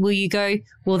scenario, will you go,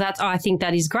 well, I think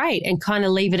that is great, and kind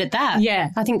of leave it at that? Yeah.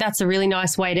 I think that's a really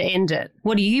nice way to end it.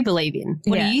 What do you believe in?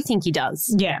 What do you think he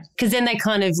does? Yeah. Because then they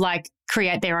kind of like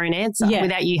create their own answer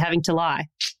without you having to lie.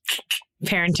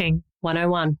 Parenting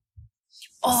 101.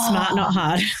 Smart, not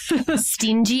hard.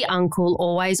 Stingy uncle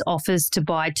always offers to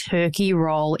buy turkey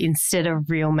roll instead of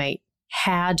real meat.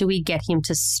 How do we get him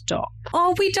to stop?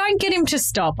 Oh, we don't get him to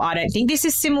stop, I don't think. This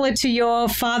is similar to your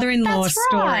father-in-law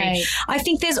story. Right. I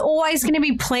think there's always going to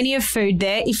be plenty of food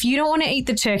there. If you don't want to eat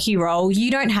the turkey roll,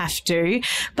 you don't have to.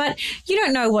 But you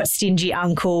don't know what stingy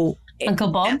Uncle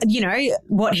Bob,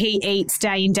 what he eats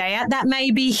day in, day out. That may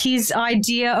be his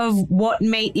idea of what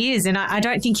meat is. And I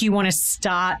don't think you want to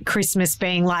start Christmas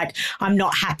being like, I'm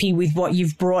not happy with what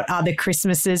you've brought other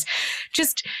Christmases.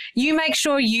 Just you make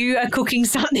sure you are cooking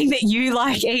something that you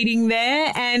like eating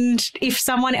there. And if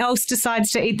someone else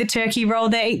decides to eat the turkey roll,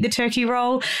 they eat the turkey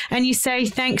roll. And you say,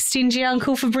 thanks, stingy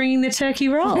uncle, for bringing the turkey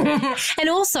roll. And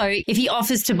also, if he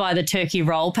offers to buy the turkey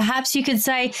roll, perhaps you could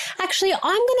say, actually, I'm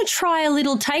going to try a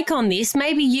little take on this.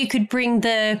 Maybe you could bring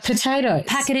the potatoes,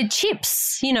 packeted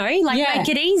chips, make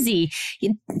it easy.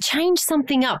 Change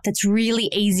something up that's really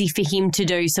easy for him to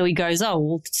do. So he goes, oh,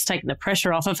 well, it's taking the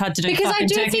pressure off. I've had to do because fucking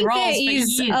turkey rolls there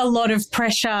is a lot of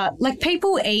pressure. Like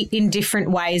people eat in different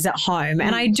ways at home.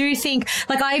 And I do think,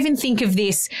 I even think of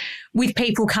this with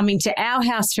people coming to our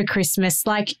house for Christmas.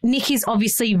 Like Nick is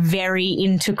obviously very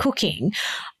into cooking.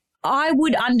 I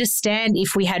would understand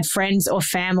if we had friends or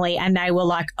family and they were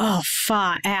like, oh,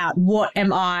 far out, what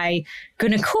am I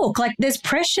going to cook? Like there's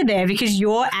pressure there because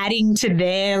you're adding to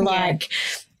their,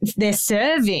 their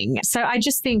serving. So I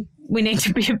just think we need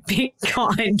to be a bit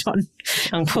kind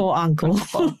on poor uncle.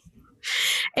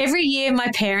 Every year, my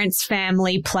parents'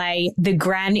 family play the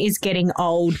Gran is getting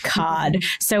old card,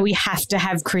 so we have to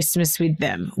have Christmas with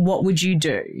them. What would you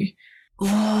do?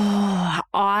 Oh,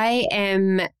 I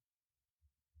am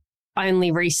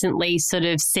only recently sort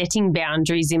of setting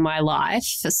boundaries in my life.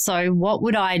 So what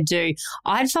would I do?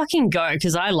 I'd fucking go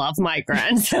because I love my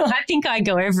gran. So I think I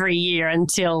go every year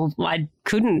until I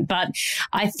couldn't. But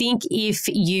I think if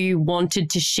you wanted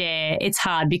to share, it's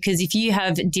hard because if you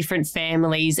have different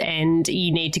families and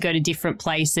you need to go to different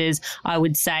places, I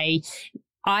would say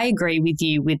I agree with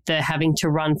you with the having to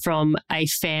run from a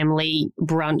family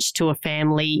brunch to a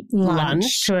family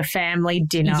lunch to a family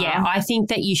dinner. Yeah, I think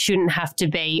that you shouldn't have to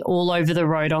be all over the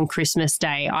road on Christmas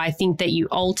Day. I think that you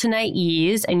alternate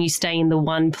years and you stay in the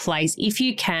one place if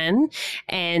you can,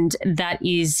 and that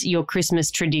is your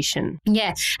Christmas tradition.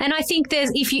 Yeah, and I think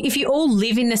there's if you all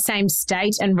live in the same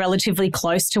state and relatively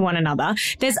close to one another,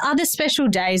 there's other special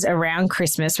days around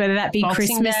Christmas, whether that be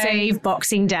Christmas Eve,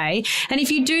 Boxing Day, and if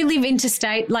you do live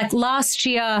interstate. Like last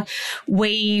year,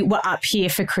 we were up here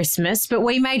for Christmas, but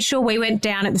we made sure we went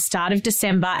down at the start of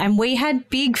December and we had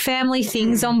big family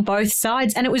things on both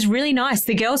sides. And it was really nice.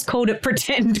 The girls called it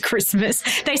pretend Christmas.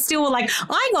 They still were like,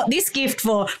 I got this gift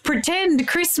for pretend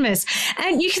Christmas.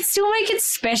 And you can still make it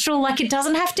special. Like it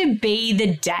doesn't have to be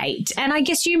the date. And I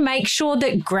guess you make sure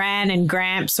that Gran and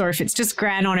Gramps, or if it's just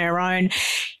Gran on her own,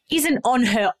 isn't on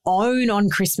her own on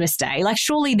Christmas Day. Like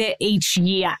surely that each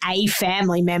year a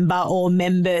family member or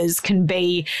members can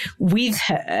be with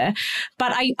her.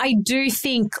 But I do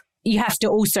think you have to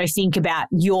also think about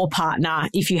your partner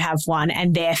if you have one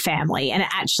and their family. And it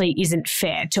actually isn't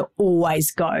fair to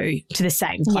always go to the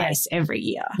same place every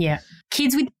year. Yeah.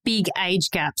 Kids with big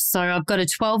age gaps. So I've got a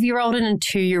 12-year-old and a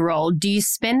 2-year-old. Do you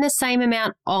spend the same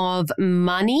amount of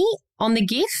money on the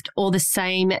gift or the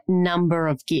same number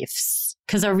of gifts?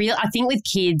 Because I think with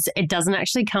kids, it doesn't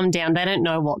actually come down. They don't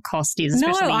know what cost is.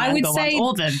 Especially no,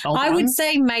 I would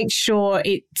say make sure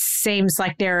it seems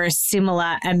like there are a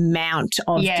similar amount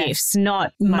of gifts,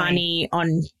 not money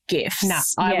on gifts. No,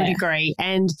 I would agree.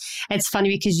 And it's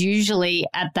funny because usually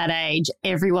at that age,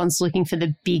 everyone's looking for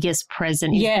the biggest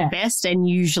present is the best, and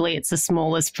usually it's the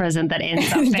smallest present that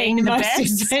ends up being the most best.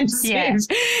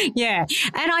 Expensive. Yeah.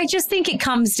 And I just think it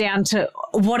comes down to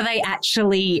what are they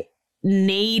actually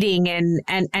needing and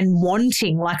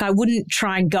wanting. Like I wouldn't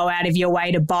try and go out of your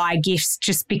way to buy gifts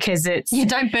just because it's... You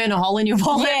don't burn a hole in your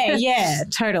wallet. Yeah,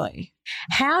 totally.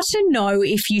 How to know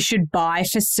if you should buy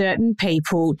for certain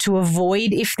people to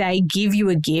avoid if they give you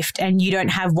a gift and you don't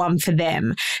have one for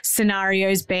them.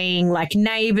 Scenarios being like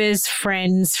neighbours,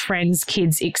 friends,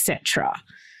 kids, etc.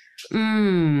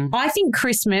 I think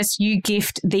Christmas, you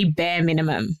gift the bare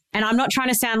minimum. And I'm not trying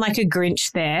to sound like a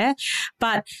Grinch there,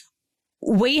 but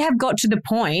we have got to the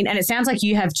point, and it sounds like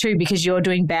you have too because you're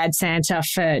doing Bad Santa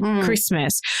for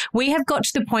Christmas. We have got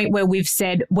to the point where we've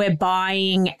said we're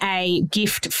buying a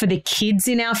gift for the kids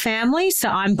in our family. So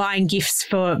I'm buying gifts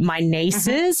for my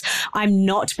nieces. I'm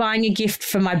not buying a gift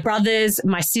for my brothers,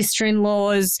 my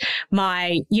sister-in-laws,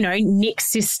 my,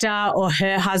 Nick's sister or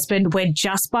her husband. We're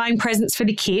just buying presents for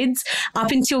the kids.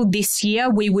 Up until this year,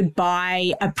 we would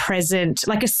buy a present,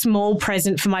 like a small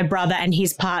present for my brother and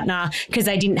his partner because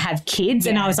they didn't have kids.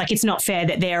 And I was like, it's not fair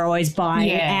that they're always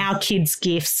buying our kids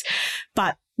gifts,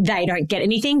 but they don't get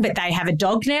anything, but they have a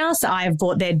dog now. So I have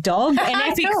bought their dog an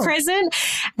epic present.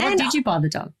 What did you buy the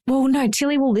dog? Well, no,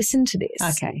 Tilly will listen to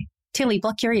this. Okay. Tilly,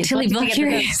 block your ears. Tilly, block your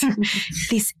ears.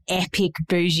 This epic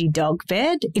bougie dog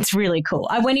bed. It's really cool.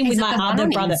 I went in with my other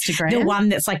brother, Instagram? the one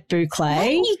that's like boucle. Why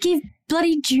didn't you give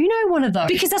bloody Juno one of those?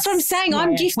 Because that's what I'm saying.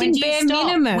 I'm gifting bare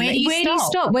minimum. Where do you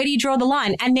stop? Where do you draw the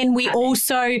line? And then we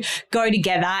also go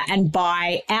together and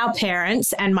buy our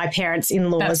parents and my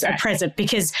parents-in-laws a present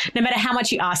because no matter how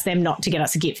much you ask them not to get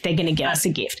us a gift, they're going to get us a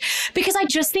gift. Because I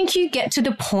just think you get to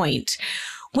the point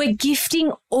where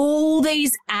gifting all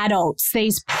these adults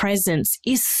these presents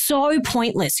is so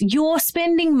pointless. You're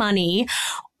spending money.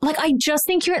 Like, I just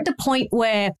think you're at the point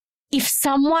where if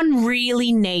someone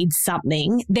really needs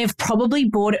something, they've probably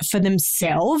bought it for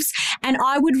themselves. And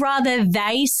I would rather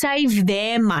they save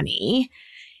their money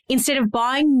instead of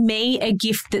buying me a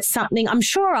gift that's something I'm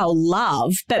sure I'll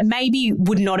love, but maybe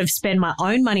would not have spent my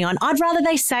own money on. I'd rather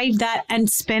they save that and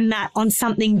spend that on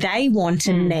something they want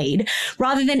and need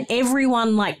rather than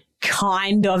everyone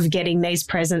kind of getting these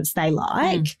presents they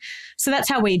like. So that's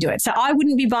how we do it. So I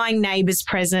wouldn't be buying neighbours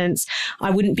presents. I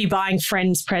wouldn't be buying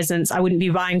friends presents. I wouldn't be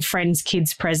buying friends'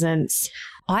 kids presents.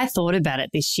 I thought about it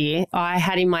this year. I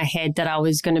had in my head that I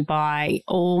was going to buy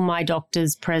all my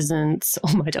doctor's presents.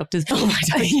 All my doctors.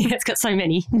 Yeah, it's got so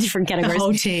many different categories. The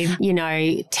whole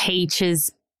team.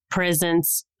 Teachers'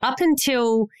 presents, up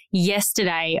until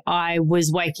yesterday, I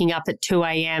was waking up at 2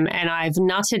 a.m. and I've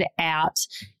nutted out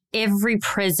every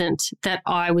present that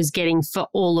I was getting for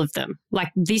all of them. Like,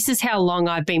 this is how long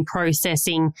I've been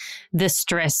processing the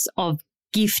stress of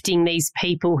gifting these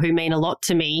people who mean a lot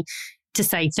to me to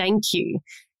say thank you.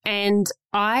 And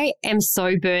I am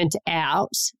so burnt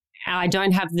out. I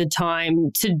don't have the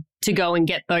time to go and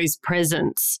get those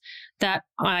presents that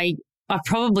I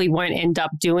probably won't end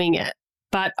up doing it.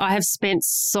 But I have spent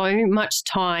so much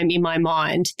time in my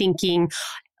mind thinking,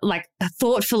 like,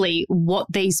 thoughtfully what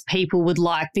these people would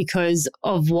like because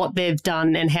of what they've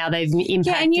done and how they've impacted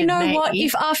Yeah, and you know me. what?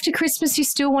 If after Christmas you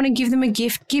still want to give them a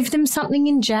gift, give them something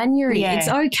in January. Yeah. It's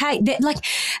okay. Like,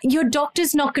 your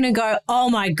doctor's not going to go, oh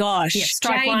my gosh,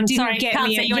 strike Jade one. didn't Sorry, get can't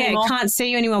me. see you anymore. Can't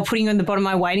see you anymore. Putting you on the bottom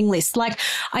of my waiting list. Like,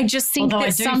 I just think Although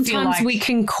that I do feel sometimes like- we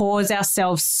can cause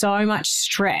ourselves so much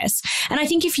stress. And I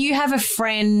think if you have a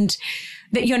friend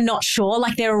that you're not sure,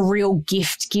 like they're a real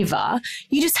gift giver,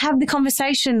 you just have the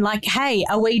conversation like, hey,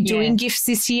 are we doing gifts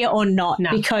this year or not?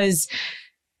 No. Because,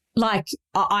 like,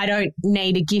 I don't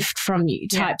need a gift from you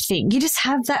type thing. You just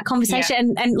have that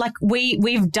conversation. And like,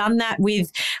 we've done that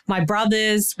with my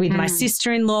brothers, with my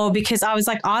sister-in-law, because I was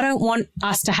like, I don't want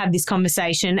us to have this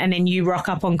conversation and then you rock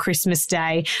up on Christmas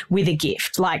Day with a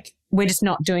gift. Like, we're just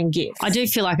not doing gifts. I do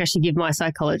feel like I should give my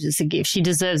psychologist a gift. She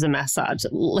deserves a massage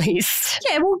at least.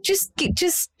 Yeah, well, just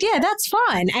that's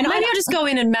fine. And Maybe I'll just go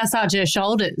in and massage her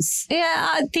shoulders. Yeah,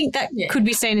 I think that could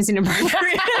be seen as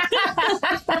inappropriate.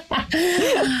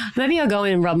 Maybe I'll go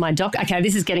in and rub my doc. Okay,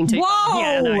 this is getting too... Whoa!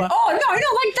 Yeah, I know. Oh, no, not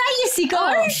like that. You see,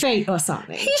 go feet or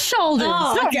something. His shoulders.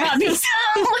 Oh, not okay. rubbing.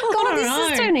 Oh, my God, I this know.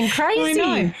 is turning crazy.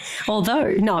 I know.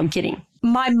 Although, no, I'm kidding.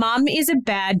 My mum is a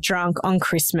bad drunk on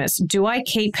Christmas. Do I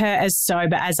keep her as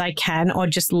sober as I can or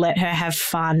just let her have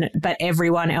fun, but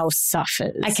everyone else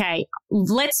suffers? Okay,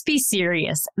 let's be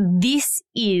serious. This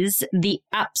is the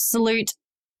absolute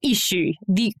issue,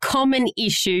 the common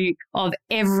issue of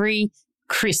every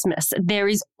Christmas. There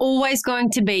is always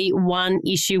going to be one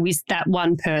issue with that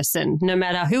one person, no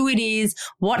matter who it is,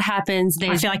 what happens.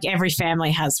 I feel like every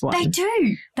family has one. They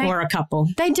do. Or a couple.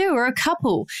 They do, or a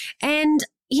couple. And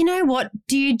you know what?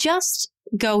 Do you just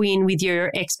go in with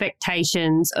your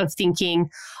expectations of thinking,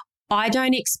 I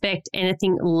don't expect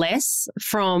anything less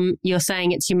from, you're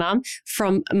saying it's your mum,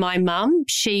 from my mum.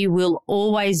 She will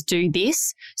always do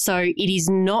this. So it is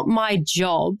not my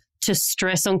job to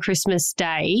stress on Christmas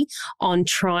Day on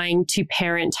trying to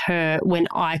parent her when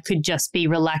I could just be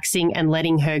relaxing and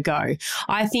letting her go.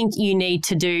 I think you need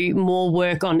to do more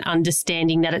work on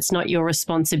understanding that it's not your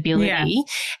responsibility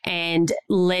and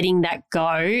letting that go.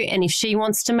 And if she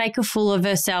wants to make a fool of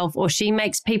herself or she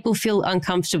makes people feel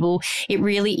uncomfortable, it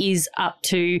really is up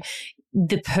to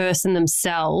the person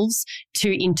themselves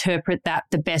to interpret that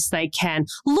the best they can.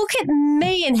 Look at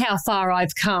me and how far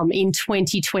I've come in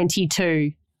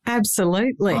 2022.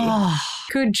 Absolutely. Oh.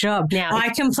 Good job. Now, I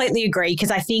completely agree, because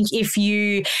I think if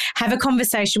you have a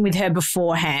conversation with her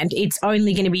beforehand, it's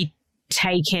only going to be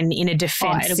taken in a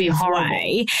defensive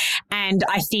way. And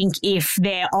I think if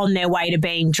they're on their way to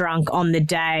being drunk on the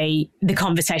day, the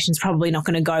conversation's probably not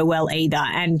going to go well either.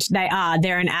 And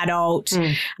they're an adult.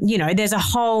 You know, there's a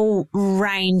whole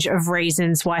range of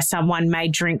reasons why someone may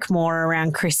drink more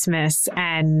around Christmas,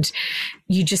 and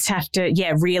you just have to,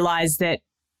 realize that,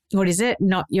 what is it?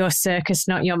 Not your circus,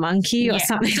 not your monkey, or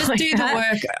something just like do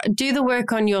that. Do the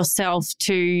work on yourself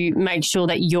to make sure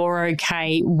that you're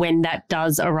okay when that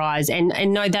does arise, and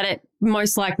know that it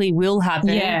most likely will happen.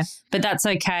 Yeah. But that's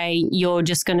okay. You're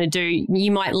just going to you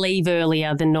might leave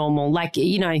earlier than normal. Like,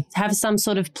 you know, have some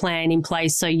sort of plan in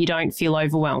place so you don't feel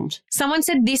overwhelmed. Someone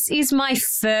said, this is my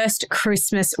first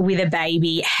Christmas with a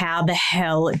baby. How the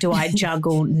hell do I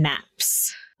juggle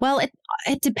naps? Well,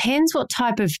 it depends what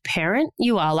type of parent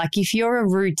you are. Like, if you're a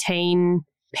routine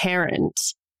parent,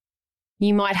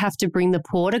 you might have to bring the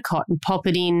porta cot and pop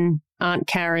it in Aunt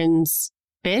Karen's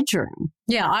bedroom.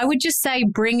 Yeah, I would just say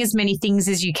bring as many things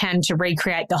as you can to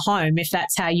recreate the home if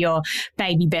that's how your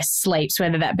baby best sleeps,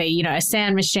 whether that be, you know, a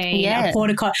sound machine, a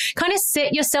porta cot. Kind of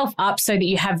set yourself up so that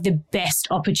you have the best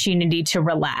opportunity to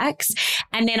relax.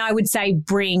 And then I would say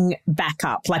bring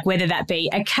backup, like whether that be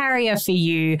a carrier for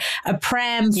you, a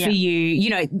pram for you,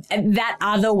 you know, that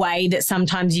other way that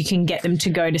sometimes you can get them to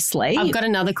go to sleep. I've got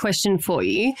another question for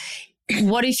you.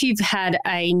 What if you've had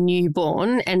a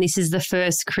newborn and this is the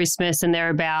first Christmas and they're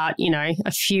about, you know,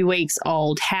 a few weeks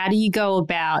old? How do you go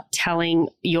about telling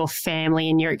your family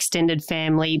and your extended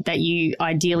family that you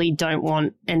ideally don't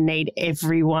want and need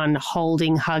everyone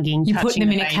holding, hugging, you touching put them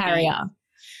the in a baby? carrier.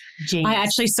 Genius. I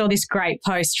actually saw this great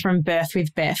post from Birth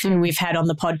with Beth, who we've had on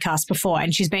the podcast before,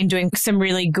 and she's been doing some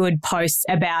really good posts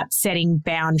about setting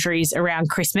boundaries around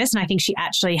Christmas. And I think she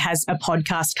actually has a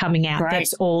podcast coming out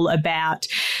that's all about,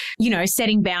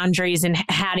 setting boundaries and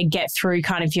how to get through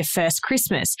kind of your first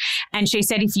Christmas. And she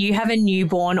said if you have a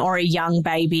newborn or a young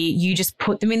baby, you just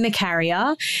put them in the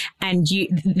carrier and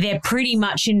they're pretty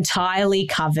much entirely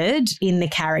covered in the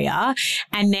carrier.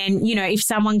 And then, if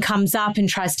someone comes up and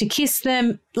tries to kiss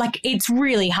them, it's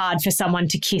really hard for someone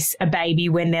to kiss a baby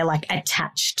when they're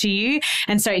attached to you.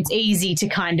 And so it's easy to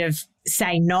kind of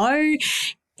say no.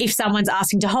 If someone's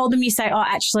asking to hold them, you say, oh,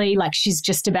 actually, she's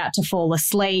just about to fall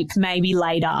asleep, maybe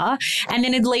later. And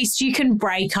then at least you can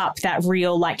break up that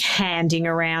real handing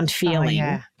around feeling. Oh,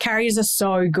 yeah. Carriers are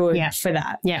so good for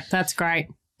that. Yeah, that's great.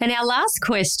 And our last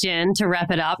question to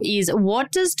wrap it up is,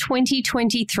 what does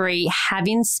 2023 have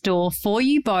in store for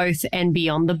you both and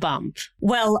beyond the bump?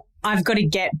 Well, I've got to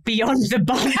get beyond the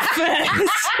bump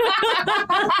first.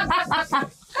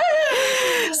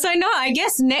 So, no, I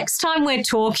guess next time we're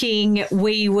talking,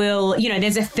 we will,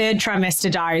 there's a third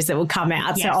trimester diaries that will come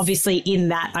out. Yes. So obviously in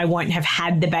that, I won't have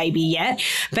had the baby yet.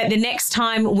 But the next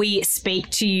time we speak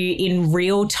to you in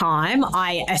real time,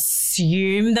 I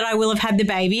assume that I will have had the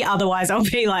baby. Otherwise, I'll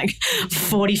be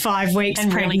 45 weeks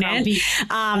and pregnant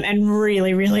and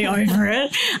really, really over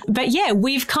it. But yeah,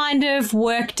 we've kind of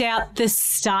worked out the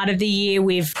start of the year.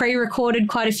 We've pre-recorded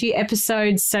quite a few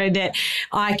episodes so that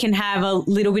I can have a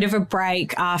little bit of a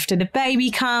break after the baby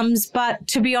comes. But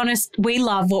to be honest, we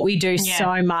love what we do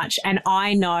so much. And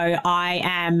I know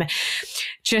I'm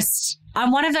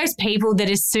one of those people that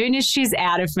as soon as she's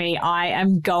out of me, I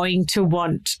am going to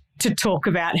want to talk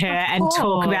about her and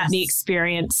talk about the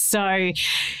experience. So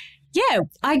yeah,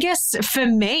 I guess for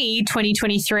me,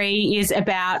 2023 is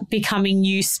about becoming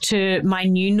used to my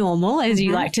new normal, as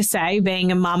you like to say,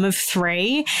 being a mum of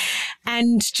 3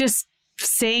 and just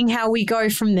seeing how we go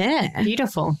from there.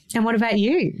 Beautiful. And what about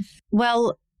you?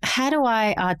 Well, how do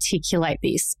I articulate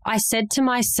this? I said to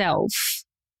myself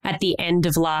at the end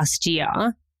of last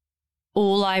year,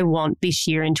 all I want this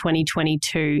year in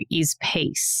 2022 is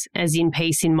peace, as in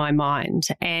peace in my mind.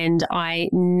 And I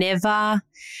never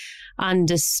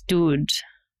understood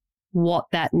what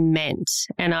that meant.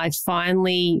 And I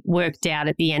finally worked out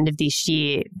at the end of this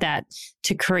year that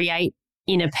to create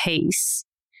inner peace,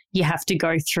 you have to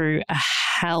go through a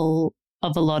hell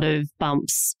of a lot of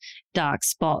bumps, dark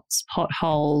spots,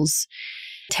 potholes,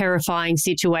 terrifying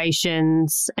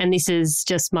situations. And this is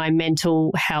just my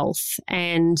mental health.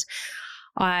 And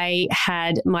I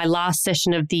had my last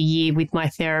session of the year with my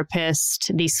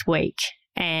therapist this week.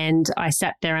 And I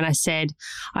sat there and I said,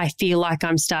 I feel like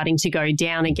I'm starting to go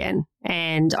down again.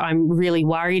 And I'm really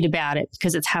worried about it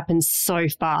because it's happened so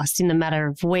fast in the matter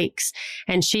of weeks.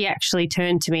 And she actually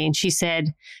turned to me and she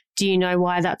said, do you know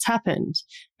why that's happened?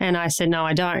 And I said, no,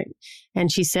 I don't.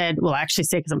 And she said, well, I actually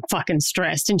said, because I'm fucking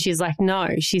stressed. And she's like, no.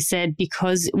 She said,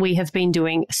 because we have been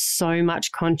doing so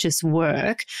much conscious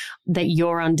work that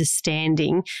you're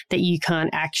understanding that you can't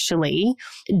actually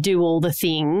do all the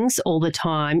things all the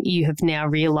time. You have now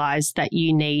realized that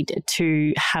you need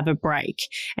to have a break.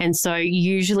 And so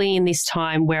usually in this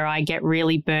time where I get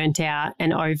really burnt out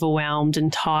and overwhelmed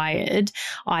and tired,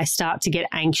 I start to get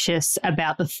anxious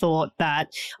about the thought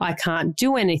that I can't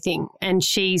do anything. And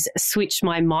she's switched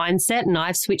my mindset. And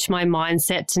I've switched my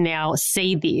mindset to now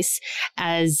see this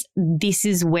as this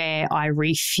is where I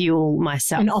refuel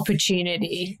myself. An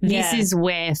opportunity. This is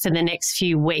where for the next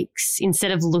few weeks,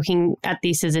 instead of looking at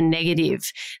this as a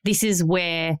negative, this is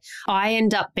where I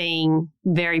end up being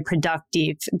very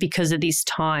productive because of this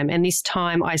time. And this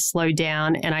time I slow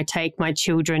down and I take my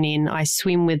children in, I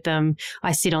swim with them,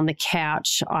 I sit on the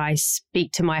couch, I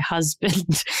speak to my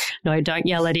husband. No, don't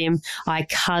yell at him. I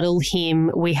cuddle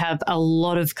him. We have a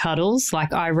lot of cuddles.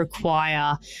 I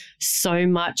require so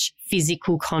much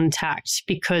physical contact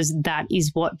because that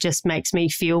is what just makes me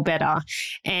feel better.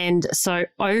 And so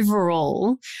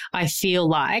overall, I feel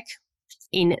like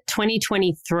in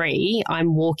 2023,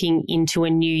 I'm walking into a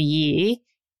new year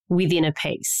with inner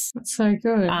peace. That's so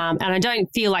good. And I don't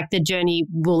feel like the journey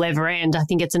will ever end. I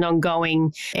think it's an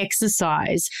ongoing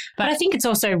exercise. But I think it's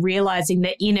also realizing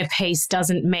that inner peace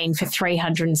doesn't mean for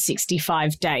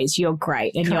 365 days you're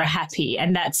great and you're happy.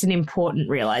 And that's an important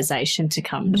realization to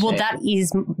come to. Well,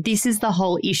 this is the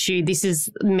whole issue. This is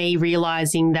me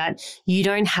realizing that you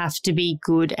don't have to be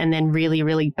good and then really,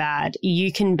 really bad.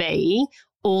 You can be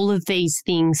all of these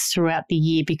things throughout the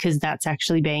year because that's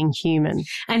actually being human.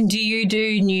 And do you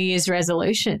do New Year's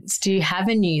resolutions? Do you have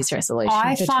a New Year's resolution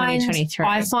for 2023?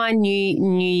 I find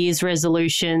New Year's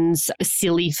resolutions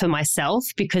silly for myself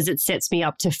because it sets me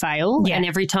up to fail. Yeah. And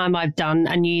every time I've done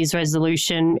a New Year's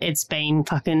resolution, it's been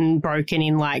fucking broken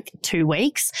in like 2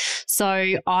 weeks. So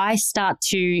I start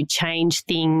to change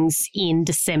things in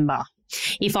December.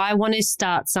 If I want to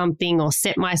start something or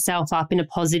set myself up in a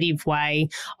positive way,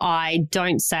 I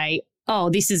don't say, oh,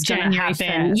 this is going to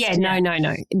happen. 1st, yeah,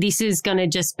 no. This is going to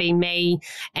just be me.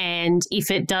 And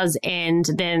if it does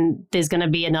end, then there's going to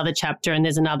be another chapter and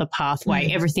there's another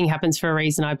pathway. Everything happens for a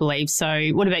reason, I believe. So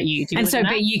what about you?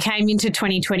 But you came into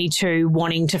 2022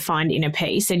 wanting to find inner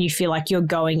peace, and you feel like you're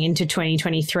going into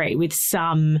 2023 with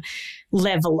some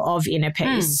level of inner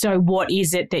peace. So what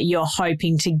is it that you're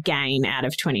hoping to gain out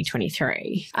of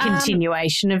 2023?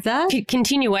 Continuation of that?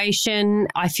 Continuation.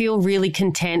 I feel really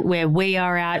content where we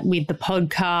are at with the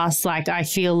podcast. Like, I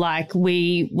feel like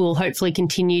we will hopefully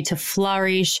continue to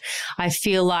flourish. I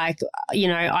feel like, you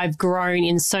know, I've grown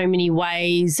in so many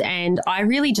ways, and I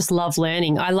really just love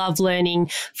learning. I love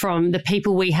learning from the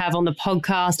people we have on the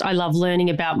podcast. I love learning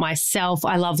about myself.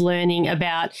 I love learning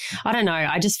about, I don't know,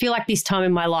 I just feel like this time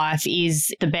in my life is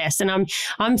the best. And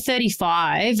I'm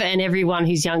 35, and everyone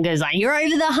who's younger is like, you're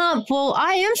over the hump. Well,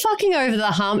 I am fucking over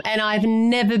the hump, and I've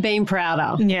never been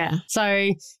prouder. Yeah. So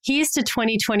here's to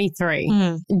 2023.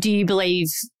 Do you believe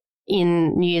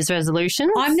in New Year's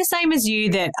resolutions? I'm the same as you,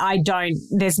 that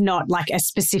there's not like a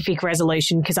specific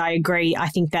resolution, because I agree. I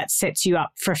think that sets you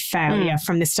up for failure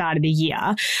from the start of the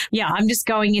year. Yeah, I'm just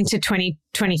going into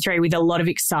 2023 with a lot of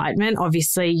excitement.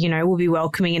 Obviously, you know, we'll be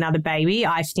welcoming another baby.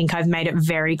 I think I've made it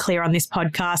very clear on this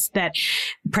podcast that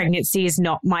pregnancy is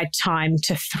not my time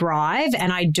to thrive.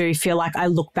 And I do feel like I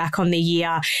look back on the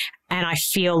year and I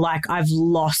feel like I've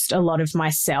lost a lot of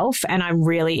myself, and I'm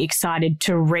really excited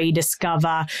to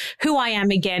rediscover who I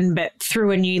am again, but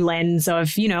through a new lens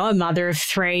of, you know, a mother of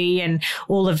 3 and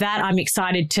all of that. I'm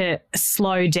excited to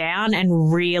slow down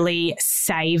and really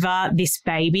savor this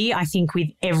baby. I think with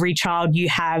every child you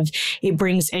have, it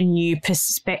brings a new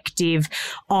perspective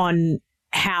on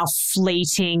how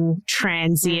fleeting,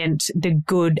 transient, the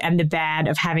good and the bad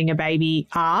of having a baby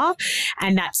are.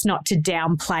 And that's not to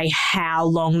downplay how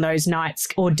long those nights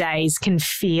or days can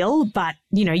feel, but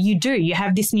you know, you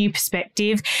have this new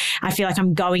perspective. I feel like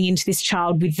I'm going into this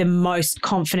child with the most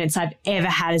confidence I've ever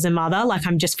had as a mother. Like,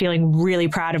 I'm just feeling really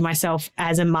proud of myself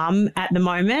as a mum at the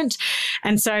moment.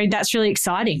 And so that's really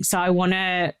exciting. So I want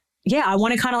to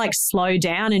kind of like slow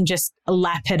down and just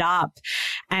lap it up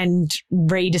and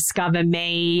rediscover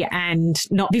me and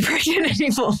not be pregnant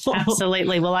anymore.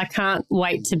 Absolutely. Well, I can't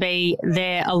wait to be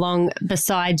there along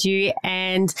beside you.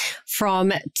 And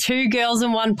from 2 Girls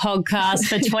in One podcast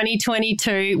for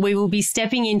 2022, we will be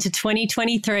stepping into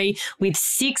 2023 with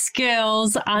 6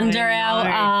 girls under our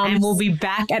arms. And we'll be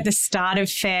back at the start of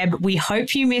Feb. We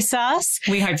hope you miss us.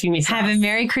 Have a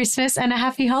Merry Christmas and a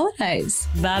Happy Holidays.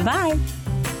 Bye-bye.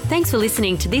 Thanks for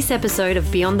listening to this episode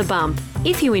of Beyond the Bump.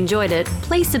 If you enjoyed it,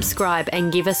 please subscribe and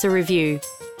give us a review.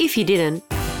 If you didn't,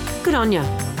 good on ya.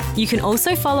 You can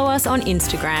also follow us on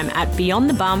Instagram at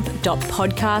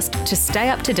beyondthebump.podcast to stay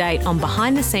up to date on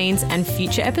behind the scenes and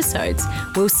future episodes.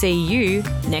 We'll see you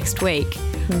next week.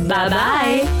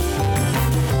 Bye-bye.